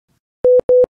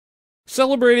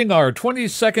Celebrating our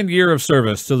 22nd year of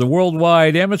service to the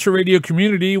worldwide amateur radio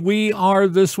community, we are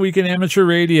This Week in Amateur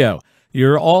Radio,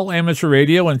 your all-amateur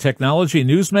radio and technology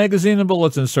news magazine and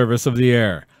bulletin service of the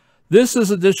air. This is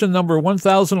edition number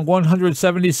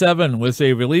 1177 with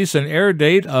a release and air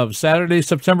date of Saturday,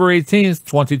 September 18th,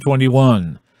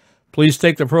 2021. Please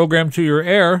take the program to your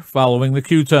air following the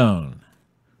cue tone.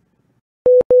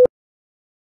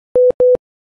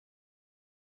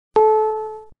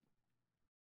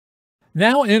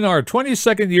 Now in our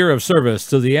 22nd year of service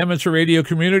to the amateur radio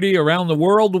community around the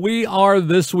world, we are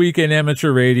This Week in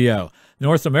Amateur Radio,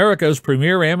 North America's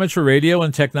premier amateur radio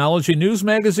and technology news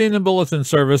magazine and bulletin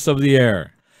service of the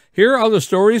air. Here are the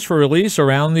stories for release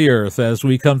around the earth as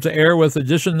we come to air with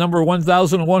edition number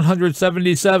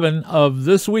 1177 of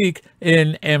This Week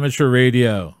in Amateur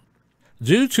Radio.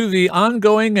 Due to the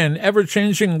ongoing and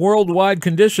ever-changing worldwide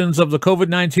conditions of the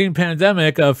COVID-19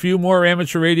 pandemic, a few more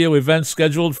amateur radio events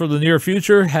scheduled for the near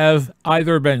future have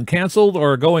either been canceled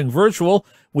or going virtual.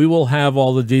 We will have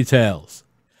all the details.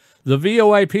 The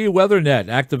VoIP WeatherNet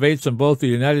activates in both the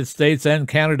United States and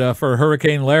Canada for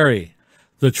Hurricane Larry.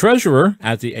 The treasurer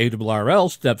at the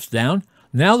ARRL steps down.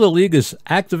 Now the league is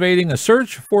activating a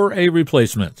search for a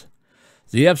replacement.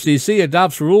 The FCC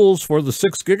adopts rules for the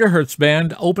 6 GHz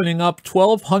band, opening up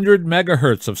 1,200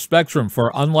 megahertz of spectrum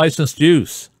for unlicensed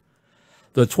use.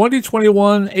 The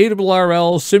 2021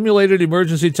 ARRL simulated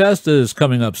emergency test is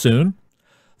coming up soon.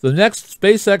 The next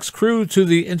SpaceX crew to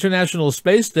the International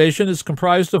Space Station is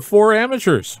comprised of 4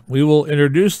 amateurs. We will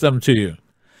introduce them to you.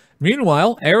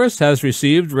 Meanwhile, ARRL has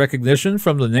received recognition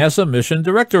from the NASA Mission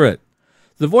Directorate.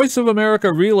 The Voice of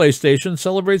America relay station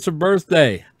celebrates a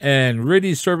birthday, and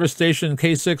RTTY service station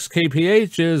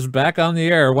K6KPH is back on the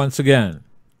air once again.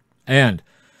 And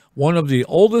one of the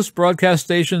oldest broadcast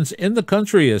stations in the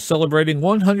country is celebrating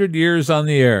 100 years on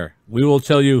the air. We will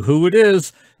tell you who it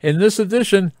is in this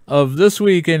edition of This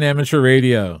Week in Amateur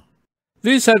Radio.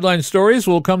 These headline stories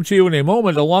will come to you in a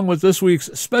moment along with this week's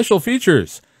special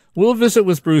features. We'll visit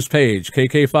with Bruce Page,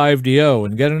 KK5DO,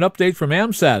 and get an update from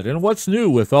AMSAT and what's new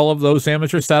with all of those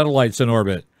amateur satellites in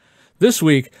orbit. This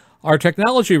week, our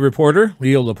technology reporter,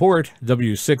 Leo Laporte,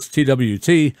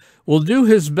 W6TWT, will do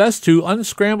his best to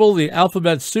unscramble the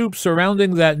alphabet soup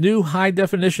surrounding that new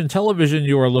high-definition television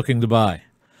you are looking to buy.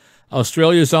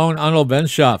 Australia's own Arnold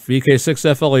Benschop,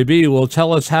 VK6FLAB, will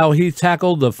tell us how he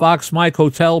tackled the Fox Mike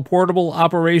Hotel Portable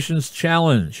Operations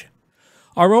Challenge.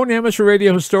 Our own amateur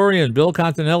radio historian, Bill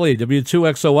Continelli,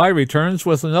 W2XOI, returns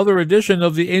with another edition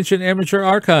of the Ancient Amateur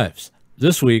Archives.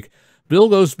 This week, Bill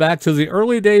goes back to the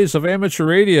early days of amateur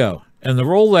radio and the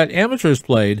role that amateurs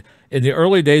played in the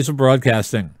early days of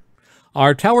broadcasting.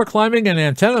 Our tower climbing and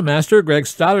antenna master, Greg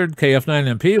Stoddard,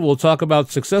 KF9MP, will talk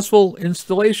about successful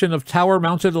installation of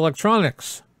tower-mounted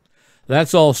electronics.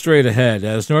 That's all straight ahead,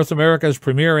 as North America's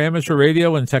premier amateur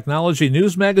radio and technology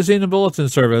news magazine and bulletin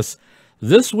service,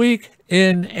 This Week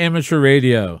in Amateur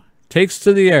Radio, takes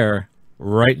to the air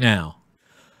right now.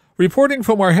 Reporting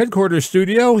from our headquarters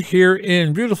studio here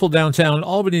in beautiful downtown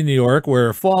Albany, New York,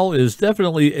 where fall is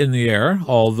definitely in the air,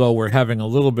 although we're having a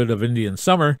little bit of Indian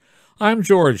summer, I'm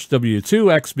George,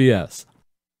 W2XBS.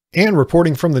 And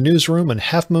reporting from the newsroom in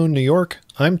Half Moon, New York,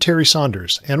 I'm Terry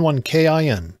Saunders,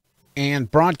 N1KIN.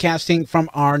 And broadcasting from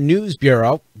our news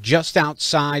bureau just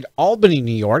outside Albany,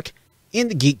 New York, in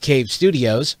the Geek Cave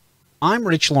studios, I'm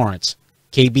Rich Lawrence,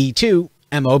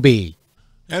 KB2MOB.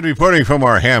 And reporting from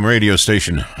our ham radio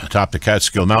station atop the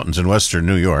Catskill Mountains in western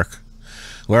New York,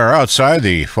 where outside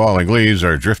the falling leaves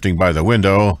are drifting by the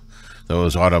window,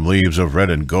 those autumn leaves of red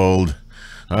and gold.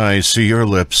 I see your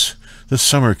lips, the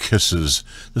summer kisses,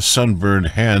 the sunburned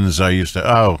hands I used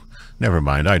to... Oh, never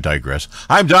mind, I digress.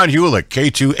 I'm Don Hulick,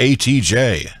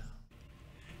 K2ATJ.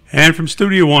 And from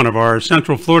Studio 1 of our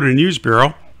Central Florida News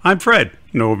Bureau, I'm Fred,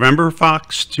 November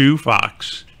Fox 2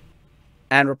 Fox.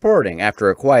 And reporting after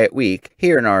a quiet week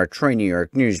here in our Troy, New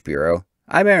York News Bureau,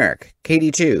 I'm Eric,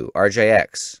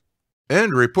 KD2RJX.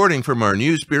 And reporting from our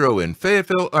news bureau in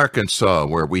Fayetteville, Arkansas,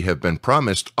 where we have been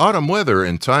promised autumn weather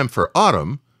in time for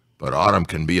autumn, but autumn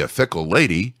can be a fickle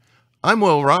lady, I'm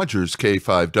Will Rogers,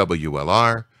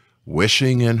 K5WLR,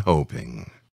 wishing and hoping.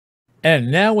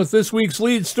 And now with this week's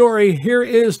lead story, here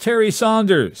is Terry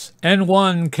Saunders,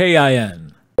 N1KIN.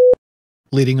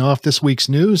 Leading off this week's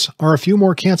news are a few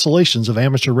more cancellations of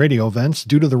amateur radio events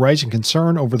due to the rising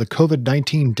concern over the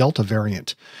COVID-19 Delta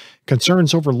variant.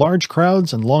 Concerns over large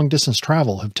crowds and long-distance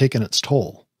travel have taken its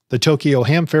toll. The Tokyo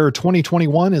Ham Fair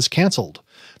 2021 is canceled.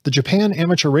 The Japan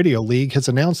Amateur Radio League has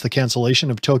announced the cancellation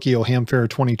of Tokyo Ham Fair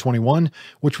 2021,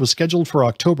 which was scheduled for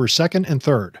October 2nd and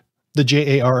 3rd. The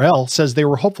JARL says they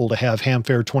were hopeful to have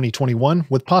HamFair 2021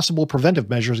 with possible preventive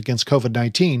measures against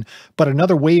COVID-19, but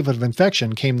another wave of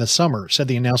infection came this summer, said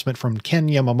the announcement from Ken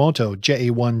Yamamoto,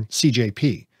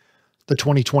 JA1CJP. The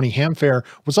 2020 HamFair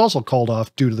was also called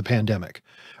off due to the pandemic.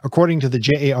 According to the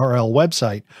JARL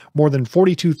website, more than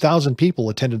 42,000 people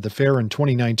attended the fair in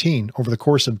 2019 over the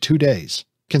course of 2 days.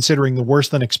 Considering the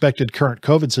worse-than-expected current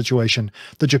COVID situation,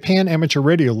 the Japan Amateur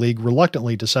Radio League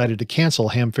reluctantly decided to cancel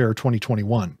HamFair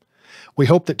 2021. We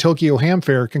hope that Tokyo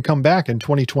HamFair can come back in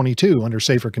 2022 under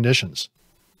safer conditions.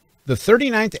 The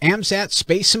 39th AMSAT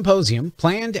Space Symposium,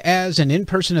 planned as an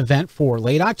in-person event for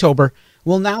late October,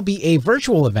 will now be a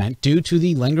virtual event due to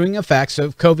the lingering effects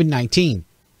of COVID-19.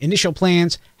 Initial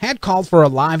plans had called for a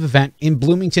live event in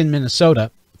Bloomington,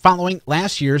 Minnesota, following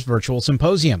last year's virtual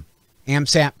symposium.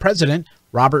 AMSAT President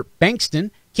Robert Bankston,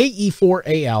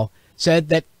 KE4AL, said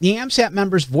that the AMSAT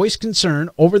members voiced concern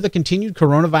over the continued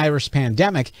coronavirus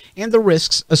pandemic and the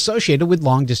risks associated with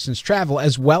long-distance travel,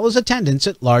 as well as attendance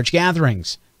at large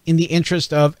gatherings. In the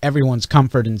interest of everyone's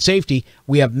comfort and safety,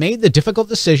 we have made the difficult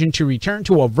decision to return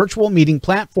to a virtual meeting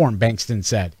platform, Bankston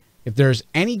said. If there's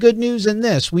any good news in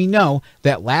this, we know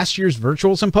that last year's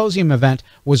virtual symposium event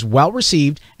was well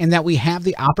received and that we have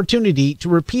the opportunity to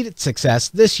repeat its success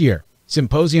this year.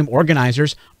 Symposium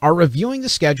organizers are reviewing the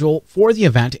schedule for the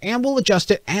event and will adjust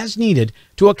it as needed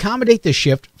to accommodate the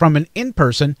shift from an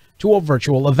in-person to a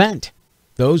virtual event.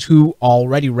 Those who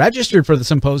already registered for the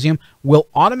symposium will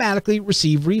automatically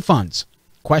receive refunds.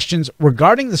 Questions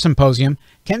regarding the symposium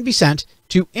can be sent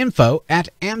to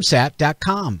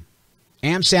info@amsat.com.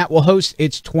 AMSAT will host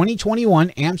its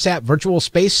 2021 AMSAT Virtual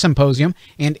Space Symposium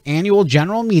and Annual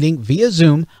General Meeting via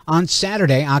Zoom on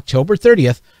Saturday, October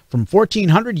 30th, from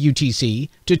 1400 UTC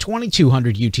to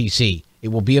 2200 UTC. It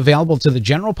will be available to the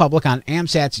general public on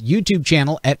AMSAT's YouTube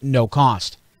channel at no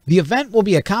cost. The event will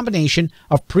be a combination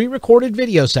of pre-recorded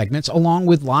video segments along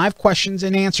with live questions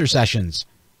and answer sessions.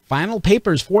 Final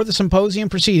papers for the symposium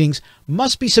proceedings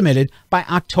must be submitted by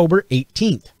October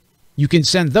 18th. You can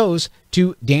send those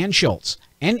to Dan Schultz,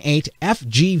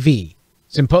 N8FGV.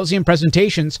 Symposium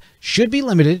presentations should be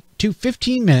limited to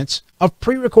 15 minutes of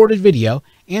pre-recorded video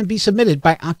and be submitted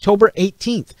by October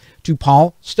 18th to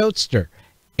Paul Stotzer,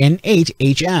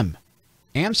 N8HM.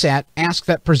 AMSAT asks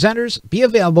that presenters be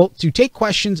available to take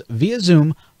questions via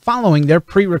Zoom following their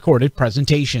pre-recorded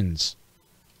presentations.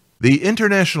 The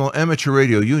International Amateur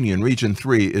Radio Union Region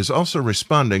 3 is also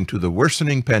responding to the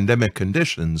worsening pandemic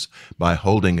conditions by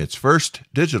holding its first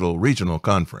digital regional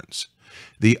conference.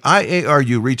 The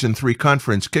IARU Region 3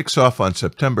 conference kicks off on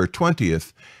September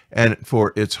 20th, and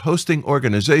for its hosting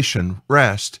organization,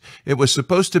 RAST, it was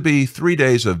supposed to be 3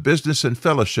 days of business and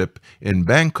fellowship in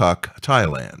Bangkok,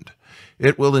 Thailand.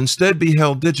 It will instead be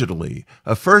held digitally,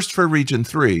 a first for Region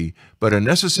 3, but a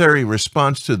necessary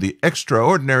response to the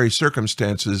extraordinary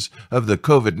circumstances of the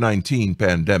COVID-19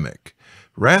 pandemic.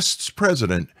 RAST's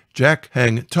president, Jack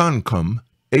Hang Tonkum,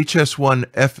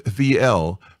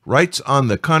 HS1FVL, writes on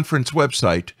the conference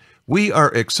website, "We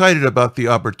are excited about the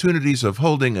opportunities of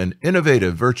holding an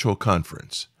innovative virtual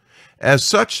conference. As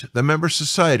such, the member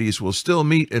societies will still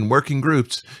meet in working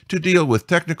groups to deal with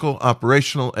technical,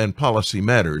 operational, and policy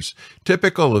matters,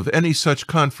 typical of any such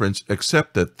conference,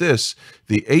 except that this,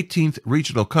 the 18th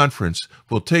Regional Conference,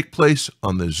 will take place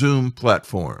on the Zoom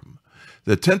platform."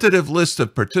 The tentative list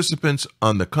of participants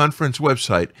on the conference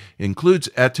website includes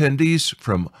attendees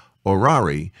from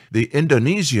ORARI, the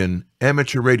Indonesian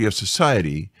Amateur Radio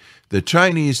Society, the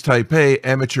Chinese Taipei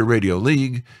Amateur Radio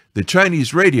League, the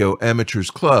Chinese Radio Amateurs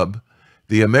Club,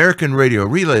 the American Radio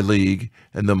Relay League,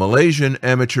 and the Malaysian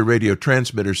Amateur Radio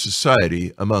Transmitter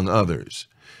Society, among others.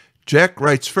 Jack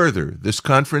writes further, "This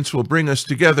conference will bring us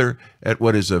together at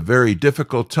what is a very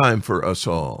difficult time for us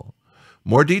all."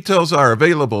 More details are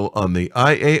available on the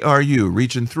IARU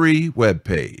Region 3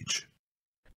 webpage.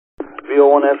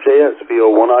 VO1FJS,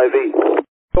 VO1IV.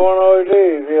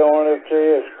 VO1OD,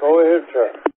 VO1FJS, go ahead,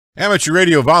 sir. Amateur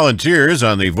radio volunteers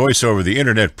on the Voice over the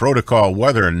Internet Protocol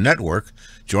Weather Network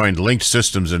joined Linked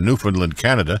Systems in Newfoundland,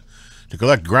 Canada, to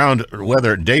collect ground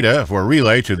weather data for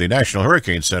relay to the National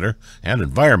Hurricane Center and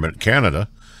Environment Canada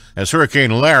as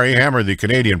Hurricane Larry hammered the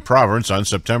Canadian province on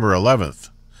September 11th.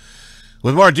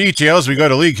 With more details, we go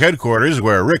to League headquarters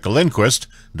where Rick Lindquist,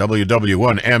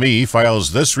 WW1ME,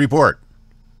 files this report.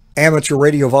 Amateur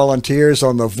radio volunteers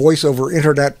on the Voice over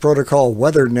Internet Protocol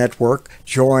Weather Network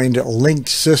joined Linked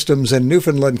Systems in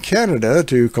Newfoundland, Canada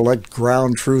to collect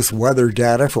ground truth weather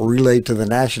data for relay to the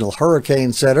National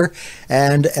Hurricane Center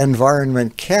and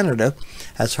Environment Canada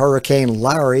as Hurricane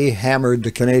Larry hammered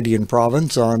the Canadian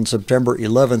province on September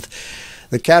 11th.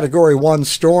 The Category 1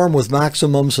 storm with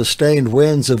maximum sustained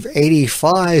winds of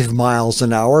 85 miles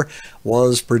an hour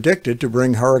was predicted to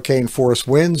bring hurricane-force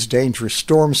winds, dangerous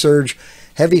storm surge,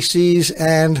 heavy seas,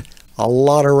 and a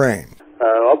lot of rain.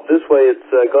 Up this way, it's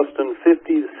gusting 50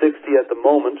 to 60 at the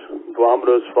moment.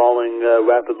 Barometers falling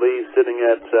rapidly, sitting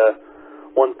at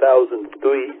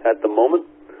 1,003 at the moment.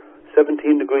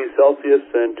 17 degrees Celsius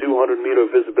and 200-meter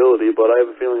visibility, but I have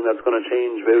a feeling that's going to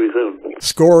change very soon.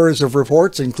 Scores of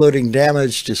reports, including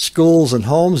damage to schools and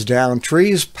homes, downed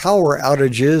trees, power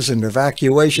outages, and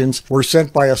evacuations, were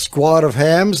sent by a squad of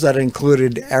hams that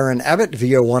included Aaron Abbott,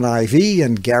 VO1IV,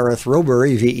 and Gareth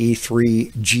Robury,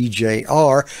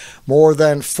 VE3GJR. More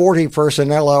than 40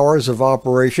 personnel hours of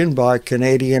operation by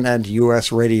Canadian and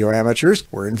U.S. radio amateurs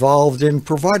were involved in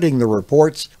providing the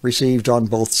reports received on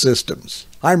both systems.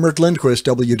 I'm Rick Lindquist,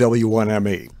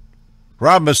 WW1ME.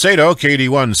 Rob Macedo,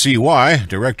 KD1CY,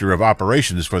 Director of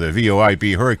Operations for the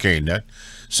VOIP Hurricane Net,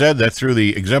 said that through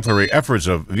the exemplary efforts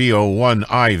of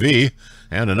VO1IV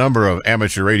and a number of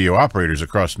amateur radio operators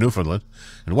across Newfoundland,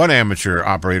 and one amateur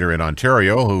operator in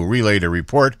Ontario who relayed a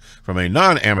report from a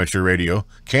non-amateur radio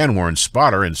Canwarn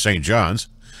spotter in St. John's,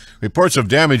 reports of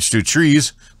damage to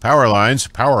trees, power lines,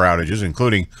 power outages,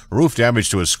 including roof damage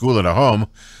to a school and a home,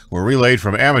 were relayed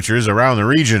from amateurs around the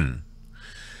region.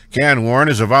 Canwarn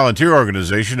is a volunteer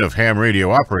organization of ham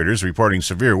radio operators reporting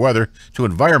severe weather to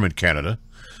Environment Canada,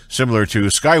 similar to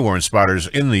Skywarn spotters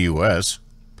in the U.S.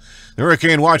 The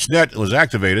Hurricane Watch Net was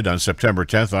activated on September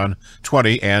 10th on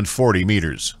 20 and 40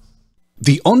 meters.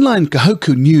 The online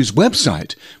Kahoku News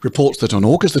website reports that on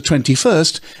August the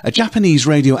 21st, a Japanese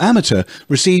radio amateur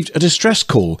received a distress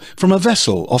call from a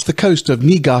vessel off the coast of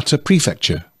Niigata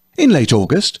Prefecture. In late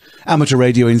August, amateur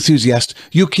radio enthusiast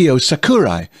Yukio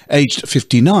Sakurai, aged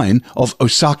 59, of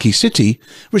Osaki City,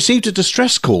 received a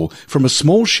distress call from a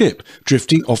small ship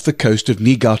drifting off the coast of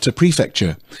Niigata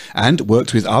Prefecture and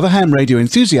worked with other ham radio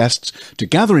enthusiasts to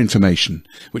gather information,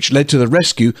 which led to the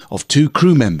rescue of 2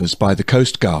 crew members by the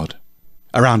Coast Guard.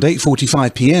 Around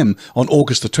 8:45 p.m. on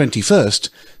August the 21st,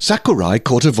 Sakurai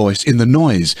caught a voice in the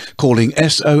noise calling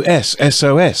SOS,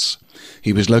 SOS.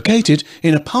 He was located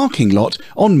in a parking lot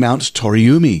on Mount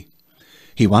Toriumi.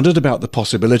 He wondered about the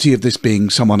possibility of this being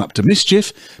someone up to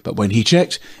mischief, but when he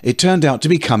checked, it turned out to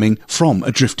be coming from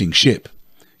a drifting ship.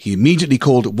 He immediately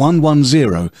called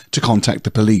 110 to contact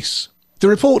the police. The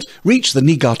report reached the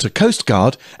Niigata Coast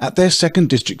Guard at their 2nd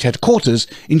District headquarters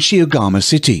in Shiogama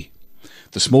City.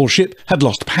 The small ship had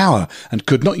lost power and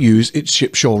could not use its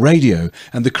shipshore radio,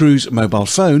 and the crew's mobile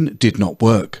phone did not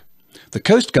work. The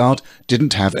Coast Guard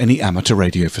didn't have any amateur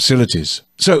radio facilities.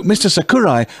 So Mr.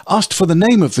 Sakurai asked for the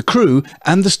name of the crew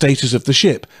and the status of the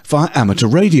ship via amateur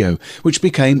radio, which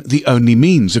became the only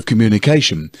means of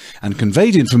communication, and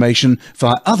conveyed information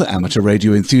via other amateur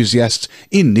radio enthusiasts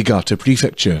in Niigata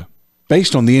Prefecture.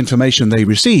 Based on the information they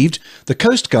received, the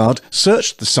Coast Guard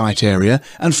searched the site area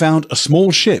and found a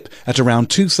small ship at around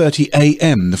 2:30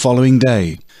 a.m. the following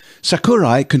day.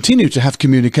 Sakurai continued to have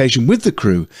communication with the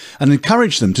crew and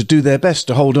encouraged them to do their best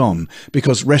to hold on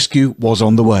because rescue was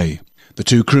on the way. The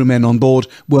 2 crewmen on board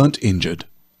weren't injured.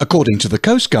 According to the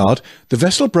Coast Guard, the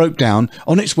vessel broke down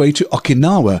on its way to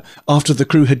Okinawa after the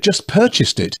crew had just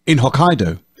purchased it in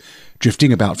Hokkaido,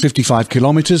 drifting about 55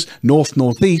 kilometers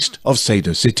north-northeast of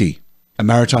Sado City. A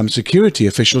maritime security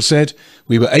official said,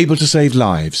 "We were able to save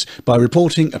lives by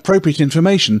reporting appropriate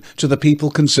information to the people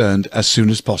concerned as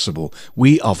soon as possible.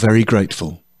 We are very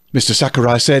grateful." Mr.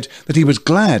 Sakurai said that he was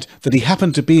glad that he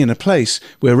happened to be in a place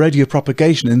where radio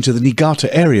propagation into the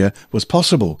Niigata area was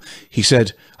possible. He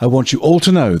said, "I want you all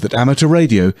to know that amateur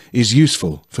radio is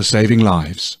useful for saving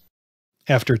lives."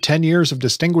 After 10 years of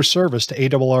distinguished service to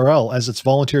ARRL as its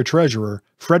volunteer treasurer,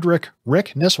 Frederick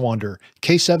Rick Niswander,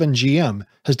 K7GM,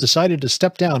 has decided to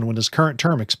step down when his current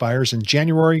term expires in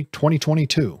January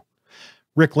 2022.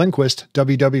 Rick Lindquist,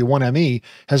 WW1ME,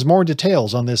 has more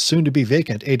details on this soon-to-be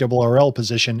vacant ARRL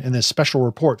position in this special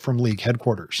report from League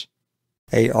headquarters.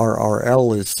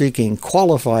 ARRL is seeking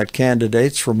qualified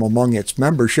candidates from among its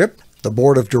membership. The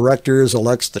Board of Directors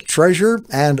elects the treasurer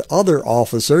and other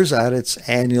officers at its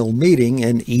annual meeting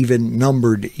in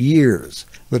even-numbered years.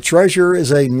 The treasurer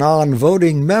is a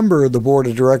non-voting member of the Board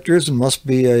of Directors and must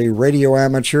be a radio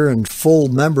amateur and full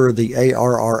member of the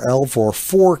ARRL for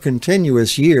 4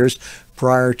 continuous years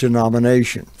prior to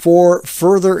nomination. For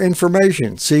further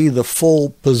information, see the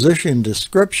full position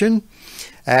description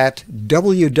at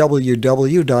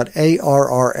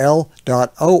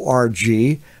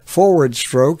www.arrl.org/T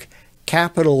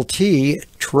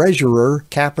treasurer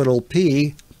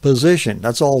P position.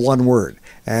 That's all one word,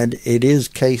 and it is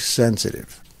case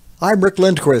sensitive. I'm Rick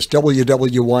Lindquist,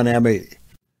 WW1ME.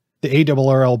 The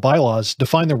ARRL bylaws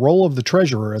define the role of the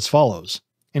treasurer as follows.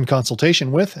 In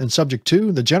consultation with and subject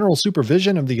to the general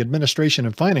supervision of the Administration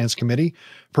and Finance Committee,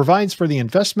 provides for the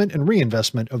investment and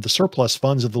reinvestment of the surplus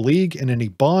funds of the League in any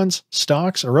bonds,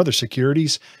 stocks, or other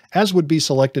securities as would be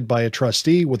selected by a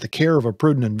trustee with the care of a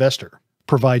prudent investor.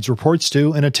 Provides reports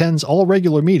to and attends all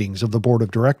regular meetings of the Board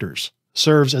of Directors.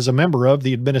 Serves as a member of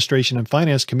the Administration and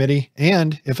Finance Committee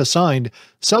and, if assigned,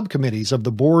 subcommittees of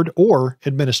the Board or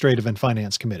Administrative and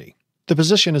Finance Committee. The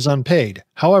position is unpaid.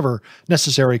 However,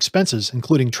 necessary expenses,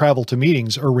 including travel to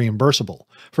meetings, are reimbursable.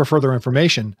 For further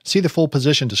information, see the full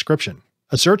position description.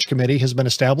 A search committee has been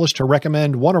established to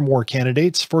recommend one or more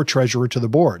candidates for treasurer to the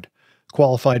board.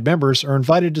 Qualified members are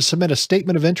invited to submit a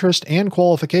statement of interest and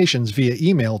qualifications via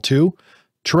email to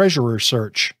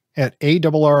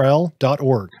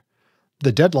treasurersearch@arrl.org.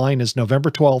 The deadline is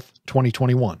November 12,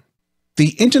 2021.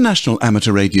 The International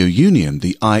Amateur Radio Union,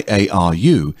 the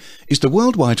IARU, is the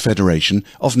worldwide federation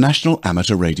of national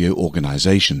amateur radio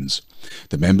organizations.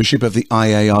 The membership of the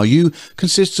IARU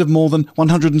consists of more than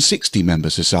 160 member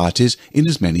societies in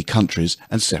as many countries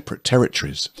and separate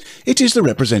territories. It is the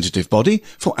representative body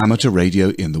for amateur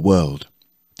radio in the world.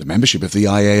 The membership of the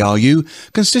IARU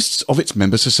consists of its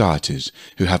member societies,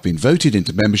 who have been voted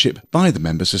into membership by the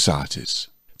member societies.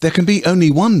 There can be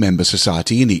only one member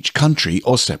society in each country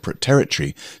or separate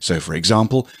territory, so for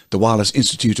example, the Wireless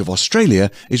Institute of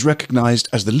Australia is recognised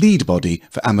as the lead body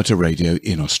for amateur radio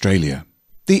in Australia.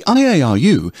 The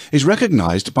IARU is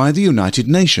recognised by the United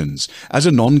Nations as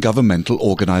a non-governmental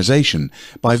organisation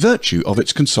by virtue of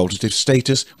its consultative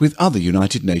status with other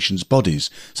United Nations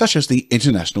bodies, such as the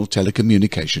International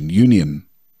Telecommunication Union.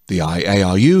 The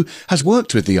IARU has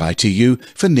worked with the ITU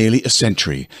for nearly a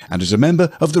century and is a member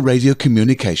of the radio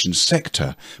communications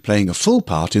sector, playing a full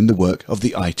part in the work of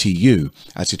the ITU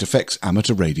as it affects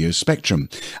amateur radio spectrum,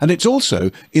 and it's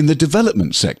also in the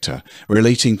development sector,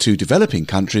 relating to developing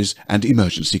countries and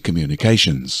emergency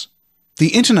communications.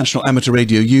 The International Amateur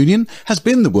Radio Union has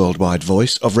been the worldwide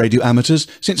voice of radio amateurs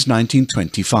since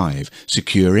 1925,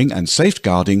 securing and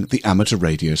safeguarding the amateur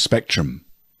radio spectrum.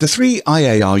 The three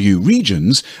IARU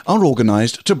regions are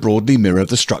organised to broadly mirror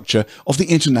the structure of the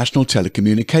International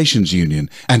Telecommunications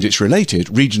Union and its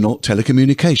related regional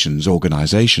telecommunications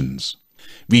organisations.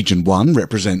 Region 1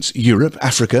 represents Europe,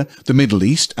 Africa, the Middle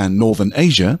East and Northern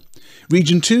Asia.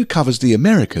 Region 2 covers the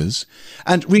Americas,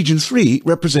 and Region 3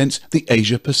 represents the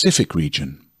Asia-Pacific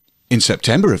region. In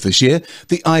September of this year,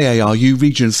 the IARU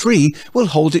Region 3 will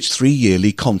hold its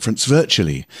three-yearly conference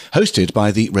virtually, hosted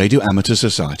by the Radio Amateur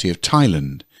Society of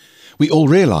Thailand. We all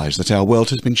realise that our world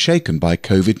has been shaken by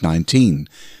COVID-19.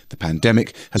 The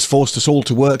pandemic has forced us all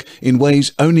to work in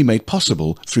ways only made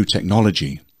possible through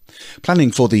technology. Planning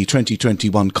for the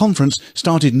 2021 conference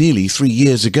started nearly 3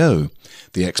 years ago.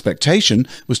 The expectation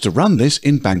was to run this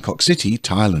in Bangkok City,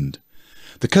 Thailand.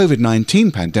 The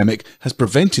COVID-19 pandemic has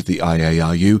prevented the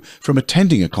IARU from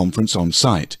attending a conference on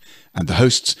site, and the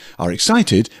hosts are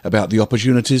excited about the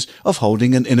opportunities of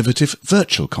holding an innovative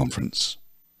virtual conference.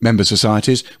 Member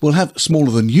societies will have smaller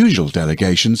than usual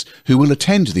delegations who will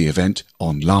attend the event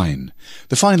online.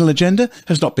 The final agenda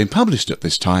has not been published at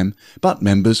this time, but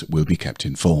members will be kept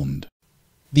informed.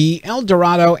 The El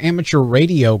Dorado Amateur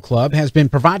Radio Club has been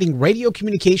providing radio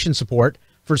communication support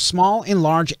for small and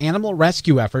large animal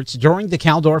rescue efforts during the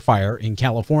Caldor fire in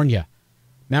California.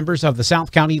 Members of the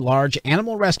South County Large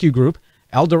Animal Rescue Group,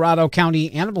 El Dorado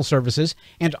County Animal Services,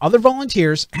 and other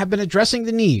volunteers have been addressing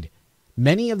the need.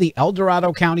 Many of the El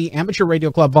Dorado County Amateur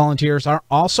Radio Club volunteers are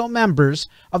also members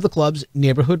of the club's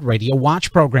Neighborhood Radio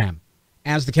Watch program.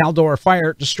 As the Caldor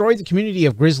fire destroyed the community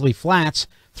of Grizzly Flats,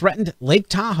 threatened Lake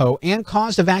Tahoe, and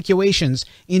caused evacuations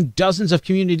in dozens of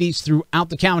communities throughout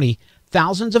the county,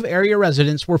 thousands of area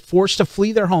residents were forced to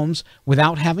flee their homes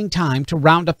without having time to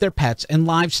round up their pets and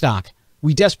livestock.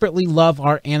 We desperately love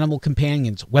our animal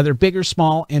companions, whether big or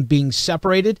small, and being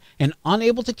separated and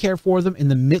unable to care for them in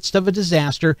the midst of a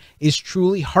disaster is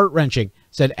truly heart-wrenching,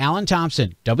 said Alan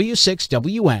Thompson,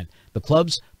 W6WN, the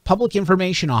club's public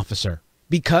information officer.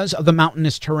 Because of the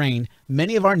mountainous terrain,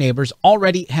 many of our neighbors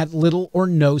already had little or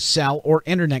no cell or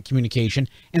internet communication,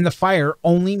 and the fire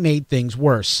only made things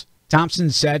worse.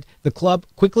 Thompson said the club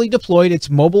quickly deployed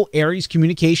its mobile Aries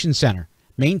Communication Center,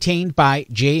 maintained by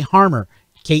Jay Harmer,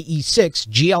 KE6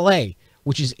 GLA,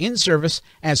 which is in service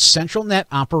as Central Net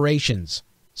Operations.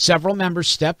 Several members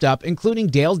stepped up, including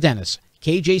Dale Dennis,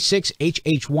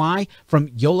 KJ6HHY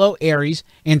from YOLO Aries,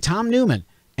 and Tom Newman,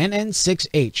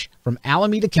 NN6H from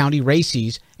Alameda County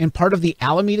Races, and part of the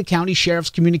Alameda County Sheriff's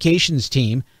Communications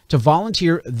team, to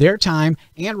volunteer their time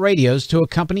and radios to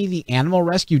accompany the animal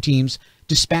rescue teams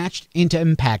dispatched into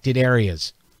impacted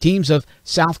areas. Teams of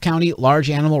South County Large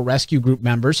Animal Rescue Group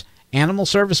members, animal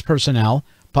service personnel,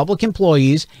 public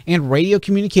employees, and radio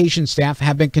communication staff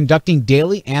have been conducting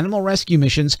daily animal rescue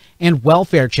missions and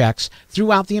welfare checks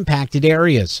throughout the impacted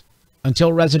areas.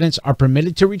 Until residents are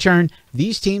permitted to return,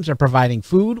 these teams are providing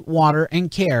food, water,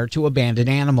 and care to abandoned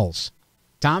animals.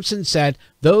 Thompson said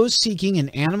those seeking an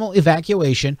animal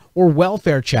evacuation or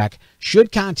welfare check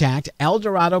should contact El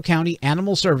Dorado County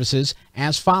Animal Services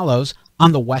as follows.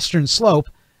 On the western slope,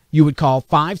 you would call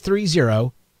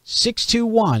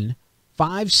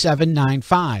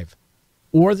 530-621-5795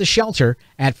 or the shelter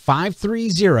at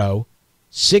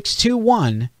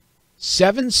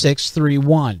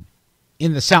 530-621-7631.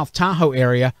 In the South Tahoe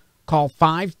area, call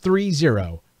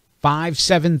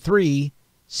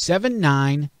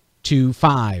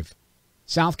 530-573-7925.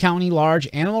 South County Large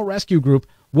Animal Rescue Group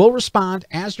will respond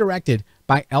as directed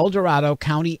by El Dorado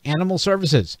County Animal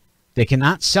Services. They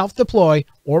cannot self-deploy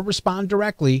or respond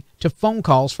directly to phone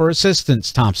calls for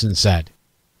assistance, Thompson said.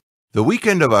 The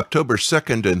weekend of October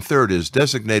 2nd and 3rd is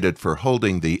designated for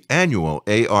holding the annual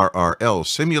ARRL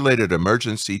Simulated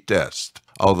Emergency Test,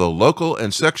 although local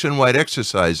and section-wide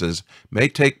exercises may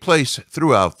take place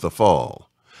throughout the fall.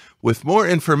 With more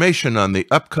information on the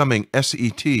upcoming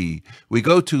SET, we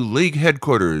go to League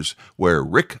headquarters, where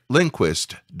Rick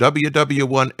Lindquist,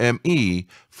 WW1ME,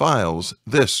 files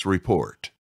this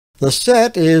report. The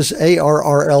SET is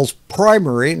ARRL's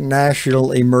primary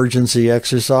national emergency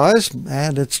exercise,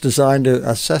 and it's designed to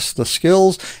assess the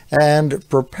skills and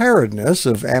preparedness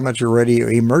of amateur radio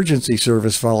emergency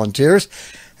service volunteers,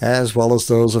 as well as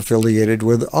those affiliated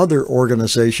with other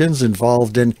organizations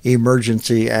involved in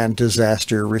emergency and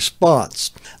disaster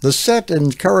response. The SET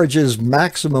encourages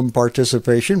maximum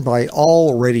participation by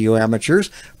all radio amateurs,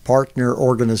 partner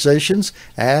organizations,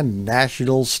 and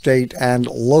national, state, and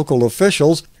local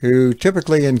officials who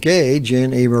typically engage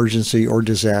in emergency or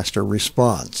disaster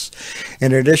response.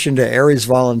 In addition to ARES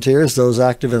volunteers, those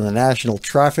active in the National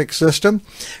Traffic System,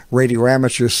 Radio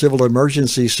Amateur Civil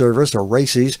Emergency Service, or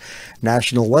RACES,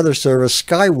 National Weather Service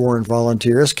Skywarn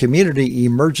volunteers, community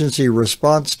emergency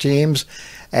response teams,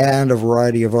 and a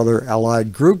variety of other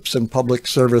allied groups and public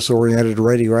service-oriented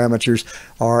radio amateurs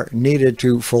are needed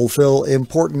to fulfill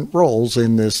important roles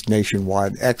in this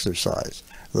nationwide exercise.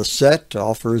 The SET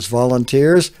offers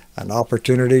volunteers an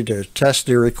opportunity to test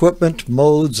their equipment,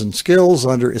 modes, and skills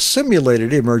under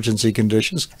simulated emergency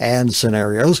conditions and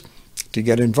scenarios. To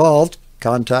get involved,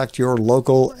 contact your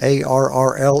local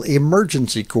ARRL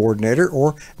emergency coordinator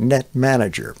or net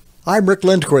manager. I'm Rick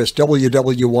Lindquist,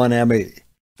 WW1ME.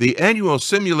 The annual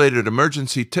Simulated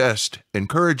Emergency Test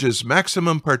encourages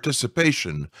maximum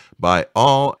participation by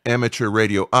all amateur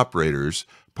radio operators,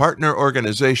 partner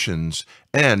organizations,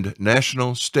 and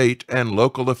national, state, and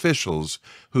local officials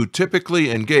who typically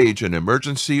engage in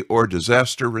emergency or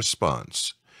disaster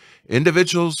response.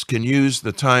 Individuals can use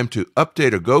the time to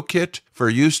update a Go Kit for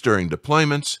use during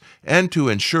deployments and to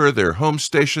ensure their home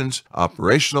station's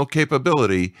operational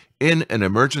capability in an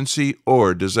emergency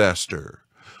or disaster.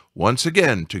 Once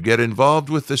again, to get involved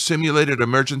with the Simulated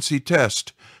Emergency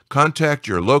Test, contact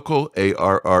your local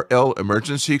ARRL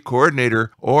emergency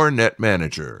coordinator or net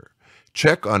manager.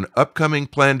 Check on upcoming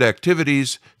planned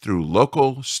activities through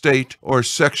local, state, or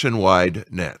section-wide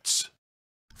nets.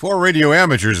 4 radio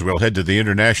amateurs will head to the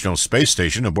International Space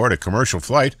Station aboard a commercial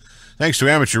flight, thanks to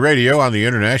amateur radio on the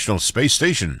International Space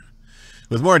Station.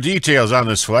 With more details on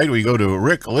this flight, we go to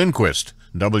Rick Lindquist,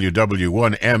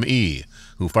 WW1ME,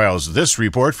 who files this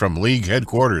report from League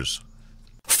headquarters.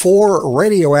 4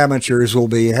 radio amateurs will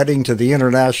be heading to the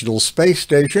International Space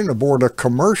Station aboard a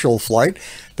commercial flight.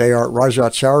 They are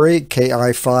Rajachari,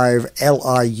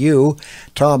 KI-5LIU,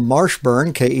 Tom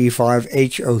Marshburn,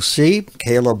 KE-5HOC,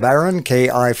 Kayla Barron,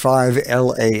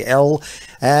 KI-5LAL,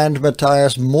 and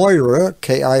Matthias Moira,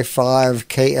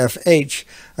 KI-5KFH,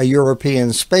 a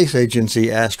European Space Agency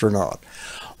astronaut.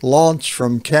 Launch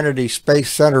from Kennedy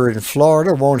Space Center in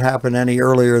Florida won't happen any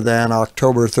earlier than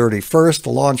October 31st. The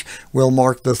launch will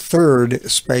mark the 3rd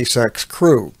SpaceX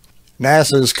crew.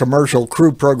 NASA's Commercial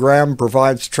Crew Program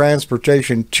provides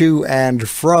transportation to and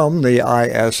from the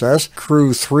ISS.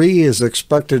 Crew 3 is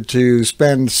expected to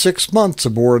spend 6 months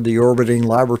aboard the orbiting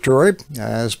laboratory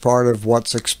as part of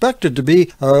what's expected to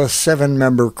be a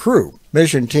 7-member crew.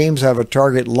 Mission teams have a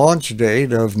target launch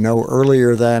date of no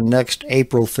earlier than next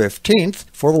April 15th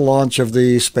for the launch of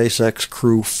the SpaceX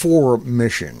Crew 4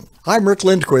 mission. I'm Rick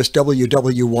Lindquist,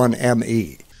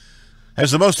 WW1ME.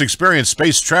 As the most experienced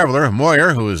space traveler,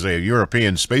 Moyer, who is a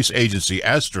European Space Agency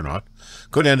astronaut,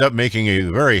 could end up making a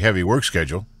very heavy work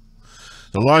schedule.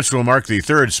 The launch will mark the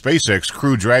third SpaceX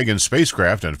Crew Dragon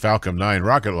spacecraft and Falcon 9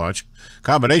 rocket launch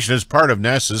combination as part of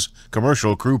NASA's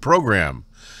Commercial Crew Program,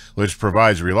 which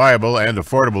provides reliable and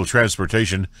affordable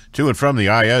transportation to and from the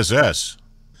ISS.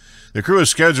 The crew is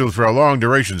scheduled for a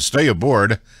long-duration stay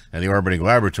aboard and the orbiting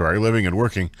laboratory, living and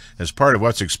working as part of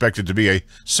what's expected to be a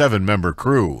 7-member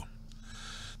crew.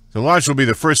 The launch will be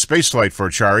the first spaceflight for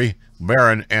Chari,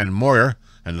 Barron, and Moyer,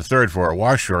 and the third for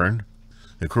Washorn.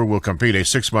 The crew will complete a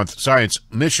 6-month science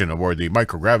mission aboard the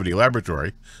microgravity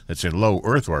laboratory that's in low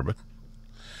Earth orbit.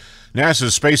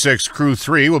 NASA's SpaceX Crew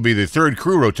 3 will be the third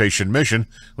crew rotation mission,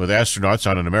 with astronauts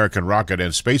on an American rocket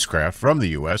and spacecraft from the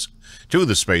U.S. to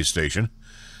the space station,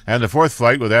 and the fourth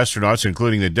flight with astronauts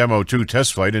including the Demo 2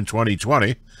 test flight in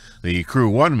 2020, the Crew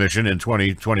 1 mission in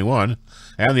 2021,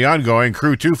 and the ongoing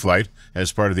Crew 2 flight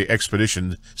as part of the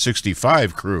Expedition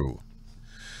 65 crew.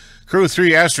 Crew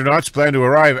 3 astronauts plan to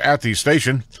arrive at the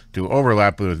station to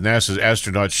overlap with NASA's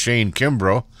astronauts Shane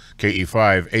Kimbrough,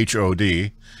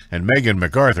 KE5HOD, and Megan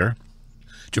MacArthur,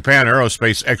 Japan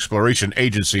Aerospace Exploration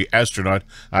Agency astronaut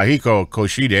Ahiko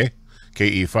Koshide,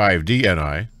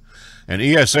 KE5DNI, and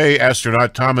ESA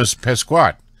astronaut Thomas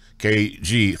Pesquat,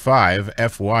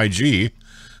 KG5FYG,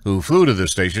 who flew to the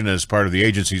station as part of the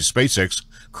agency's SpaceX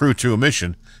Crew 2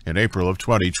 mission in April of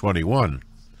 2021.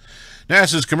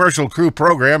 NASA's Commercial Crew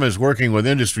Program is working with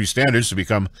industry standards to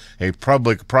become a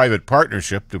public-private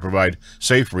partnership to provide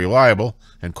safe, reliable,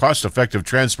 and cost-effective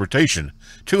transportation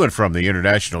to and from the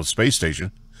International Space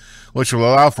Station, which will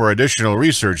allow for additional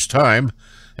research time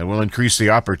and will increase the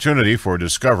opportunity for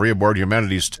discovery aboard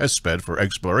humanity's testbed for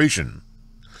exploration.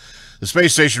 The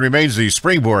space station remains the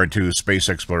springboard to space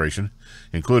exploration,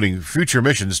 including future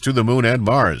missions to the Moon and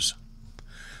Mars.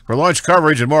 For launch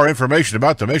coverage and more information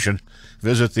about the mission,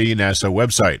 visit the NASA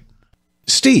website.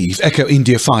 Steve, Echo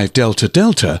India 5 Delta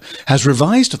Delta, has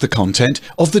revised the content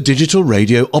of the Digital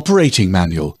Radio Operating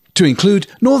Manual to include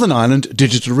Northern Ireland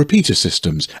digital repeater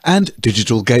systems and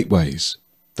digital gateways.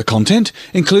 The content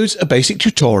includes a basic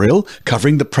tutorial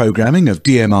covering the programming of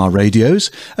DMR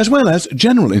radios, as well as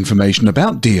general information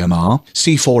about DMR,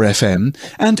 C4FM,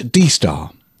 and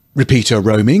D-Star. Repeater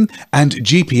roaming and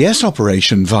GPS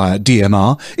operation via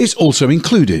DMR is also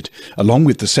included, along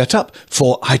with the setup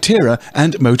for Hytera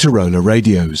and Motorola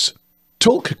radios.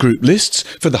 Talk group lists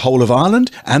for the whole of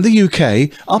Ireland and the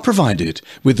UK are provided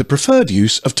with the preferred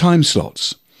use of time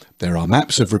slots. There are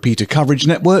maps of repeater coverage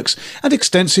networks and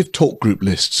extensive talk group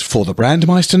lists for the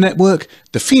Brandmeister network,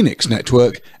 the Phoenix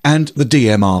network, and the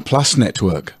DMR Plus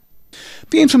network.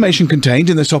 The information contained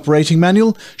in this operating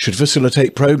manual should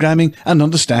facilitate programming and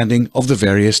understanding of the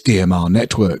various DMR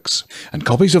networks, and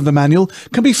copies of the manual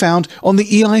can be found on the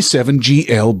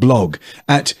EI7GL blog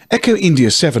at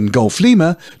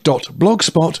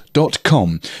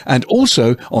echoindia7golflima.blogspot.com and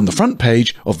also on the front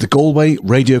page of the Galway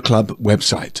Radio Club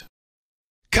website.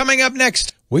 Coming up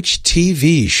next, which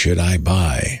TV should I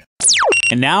buy?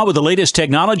 And now with the latest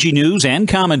technology news and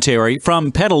commentary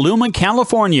from Petaluma,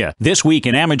 California. This Week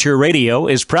in Amateur Radio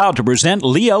is proud to present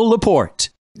Leo Laporte.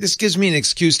 This gives me an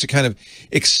excuse to kind of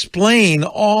explain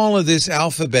all of this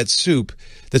alphabet soup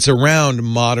that's around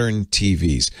modern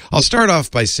TVs. I'll start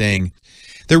off by saying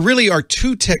there really are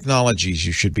two technologies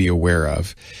you should be aware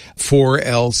of for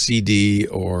LCD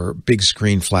or big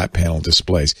screen flat panel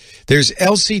displays. There's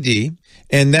LCD,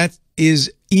 and that is,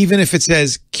 even if it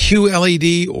says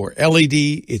QLED or LED,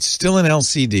 it's still an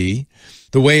LCD.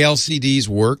 The way LCDs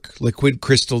work, liquid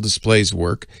crystal displays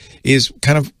work, is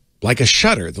kind of like a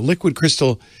shutter. The liquid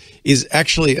crystal is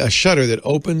actually a shutter that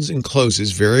opens and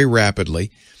closes very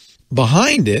rapidly.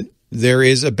 Behind it, there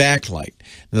is a backlight.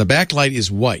 And the backlight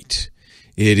is white.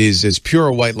 It is as pure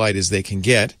a white light as they can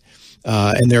get.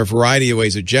 And there are a variety of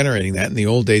ways of generating that. In the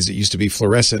old days, it used to be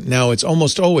fluorescent. Now it's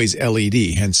almost always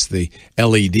LED, hence the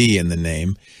LED in the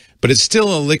name. But it's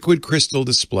still a liquid crystal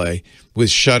display with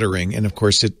shuttering. And, of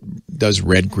course, it does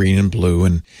red, green, and blue,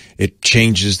 and it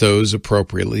changes those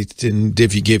appropriately to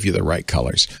give you the right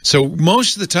colors. So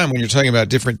most of the time when you're talking about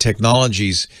different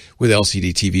technologies with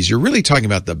LCD TVs, you're really talking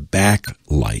about the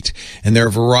backlight. And there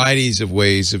are varieties of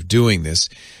ways of doing this.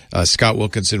 Scott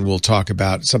Wilkinson will talk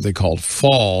about something called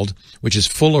FALD, which is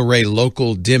full array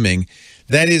local dimming.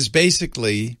 That is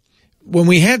basically, when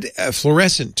we had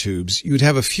fluorescent tubes, you'd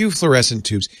have a few fluorescent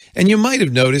tubes, and you might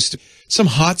have noticed some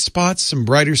hot spots, some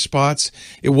brighter spots.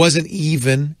 It wasn't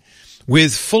even.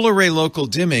 With full array local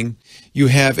dimming, you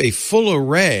have a full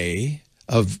array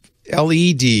of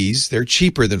LEDs. They're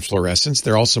cheaper than fluorescents.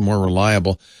 They're also more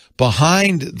reliable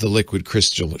behind the liquid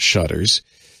crystal shutters,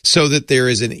 so that there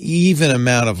is an even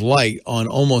amount of light on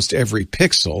almost every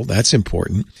pixel. That's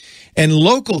important. And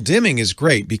local dimming is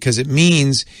great because it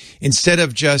means instead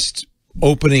of just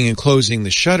opening and closing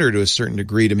the shutter to a certain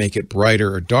degree to make it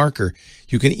brighter or darker.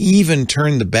 You can even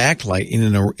turn the backlight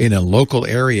in a local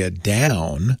area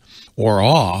down or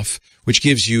off, which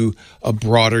gives you a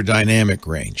broader dynamic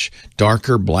range.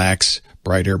 Darker blacks,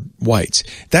 brighter whites.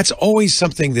 That's always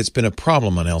something that's been a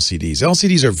problem on LCDs.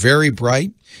 LCDs are very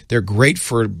bright. They're great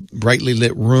for brightly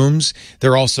lit rooms.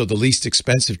 They're also the least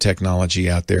expensive technology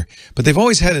out there. But they've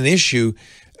always had an issue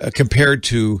compared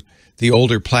to the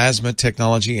older plasma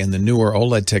technology and the newer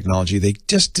OLED technology. They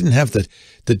just didn't have the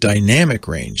dynamic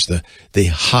range, the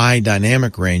high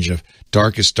dynamic range of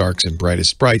darkest darks and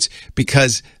brightest brights,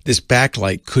 because this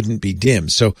backlight couldn't be dimmed.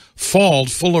 So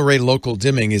FALD, full array local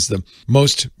dimming, is the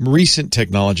most recent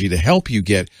technology to help you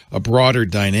get a broader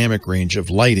dynamic range of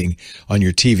lighting on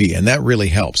your TV, and that really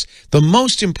helps. The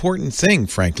most important thing,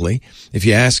 frankly, if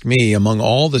you ask me, among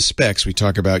all the specs, we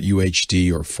talk about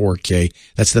UHD or 4K,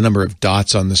 that's the number of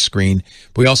dots on the screen.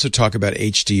 We also talk about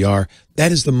HDR.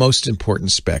 That is the most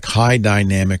important spec, high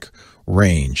dynamic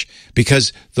range,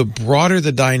 because the broader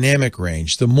the dynamic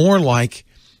range, the more like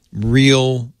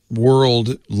real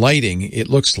world lighting it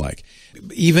looks like.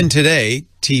 Even today,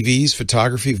 TVs,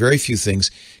 photography, very few things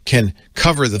can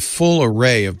cover the full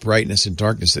array of brightness and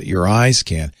darkness that your eyes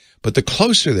can. But the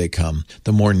closer they come,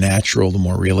 the more natural, the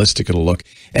more realistic it'll look.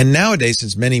 And nowadays,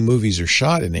 since many movies are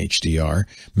shot in HDR,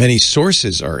 many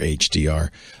sources are HDR,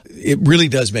 it really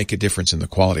does make a difference in the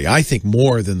quality. I think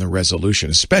more than the resolution,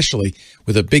 especially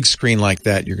with a big screen like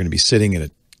that. You're going to be sitting at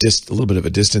a little bit of a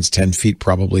distance, 10 feet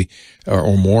probably,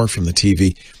 or more from the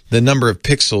TV. The number of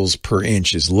pixels per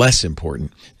inch is less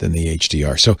important than the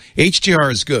HDR. So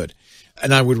HDR is good,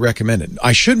 and I would recommend it.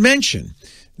 I should mention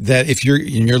that if you're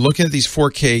looking at these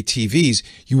 4K TVs,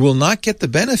 you will not get the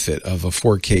benefit of a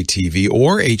 4K TV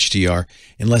or HDR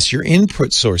unless your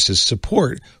input sources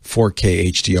support 4K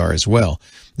HDR as well.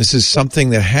 This is something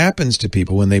that happens to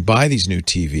people when they buy these new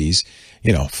TVs,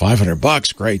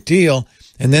 $500, great deal.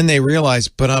 And then they realize,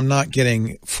 but I'm not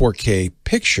getting 4K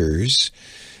pictures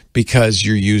because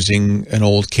you're using an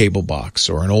old cable box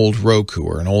or an old Roku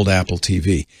or an old Apple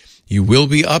TV. You will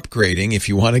be upgrading, if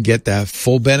you want to get that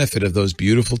full benefit of those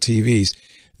beautiful TVs,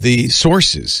 the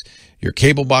sources. Your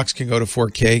cable box can go to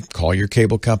 4K. Call your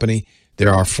cable company.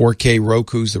 There are 4K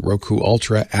Rokus, the Roku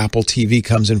Ultra. Apple TV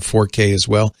comes in 4K as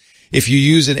well. If you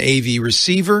use an AV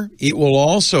receiver, it will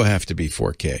also have to be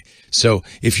 4K. So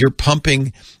if you're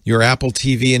pumping your Apple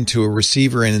TV into a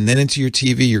receiver and then into your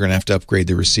TV, you're going to have to upgrade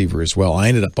the receiver as well. I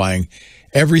ended up buying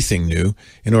everything new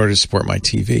in order to support my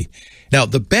TV. Now,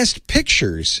 the best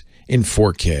pictures in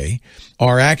 4K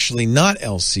are actually not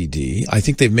LCD. I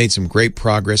think they've made some great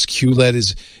progress.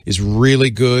 QLED is really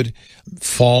good.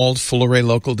 FALD, full array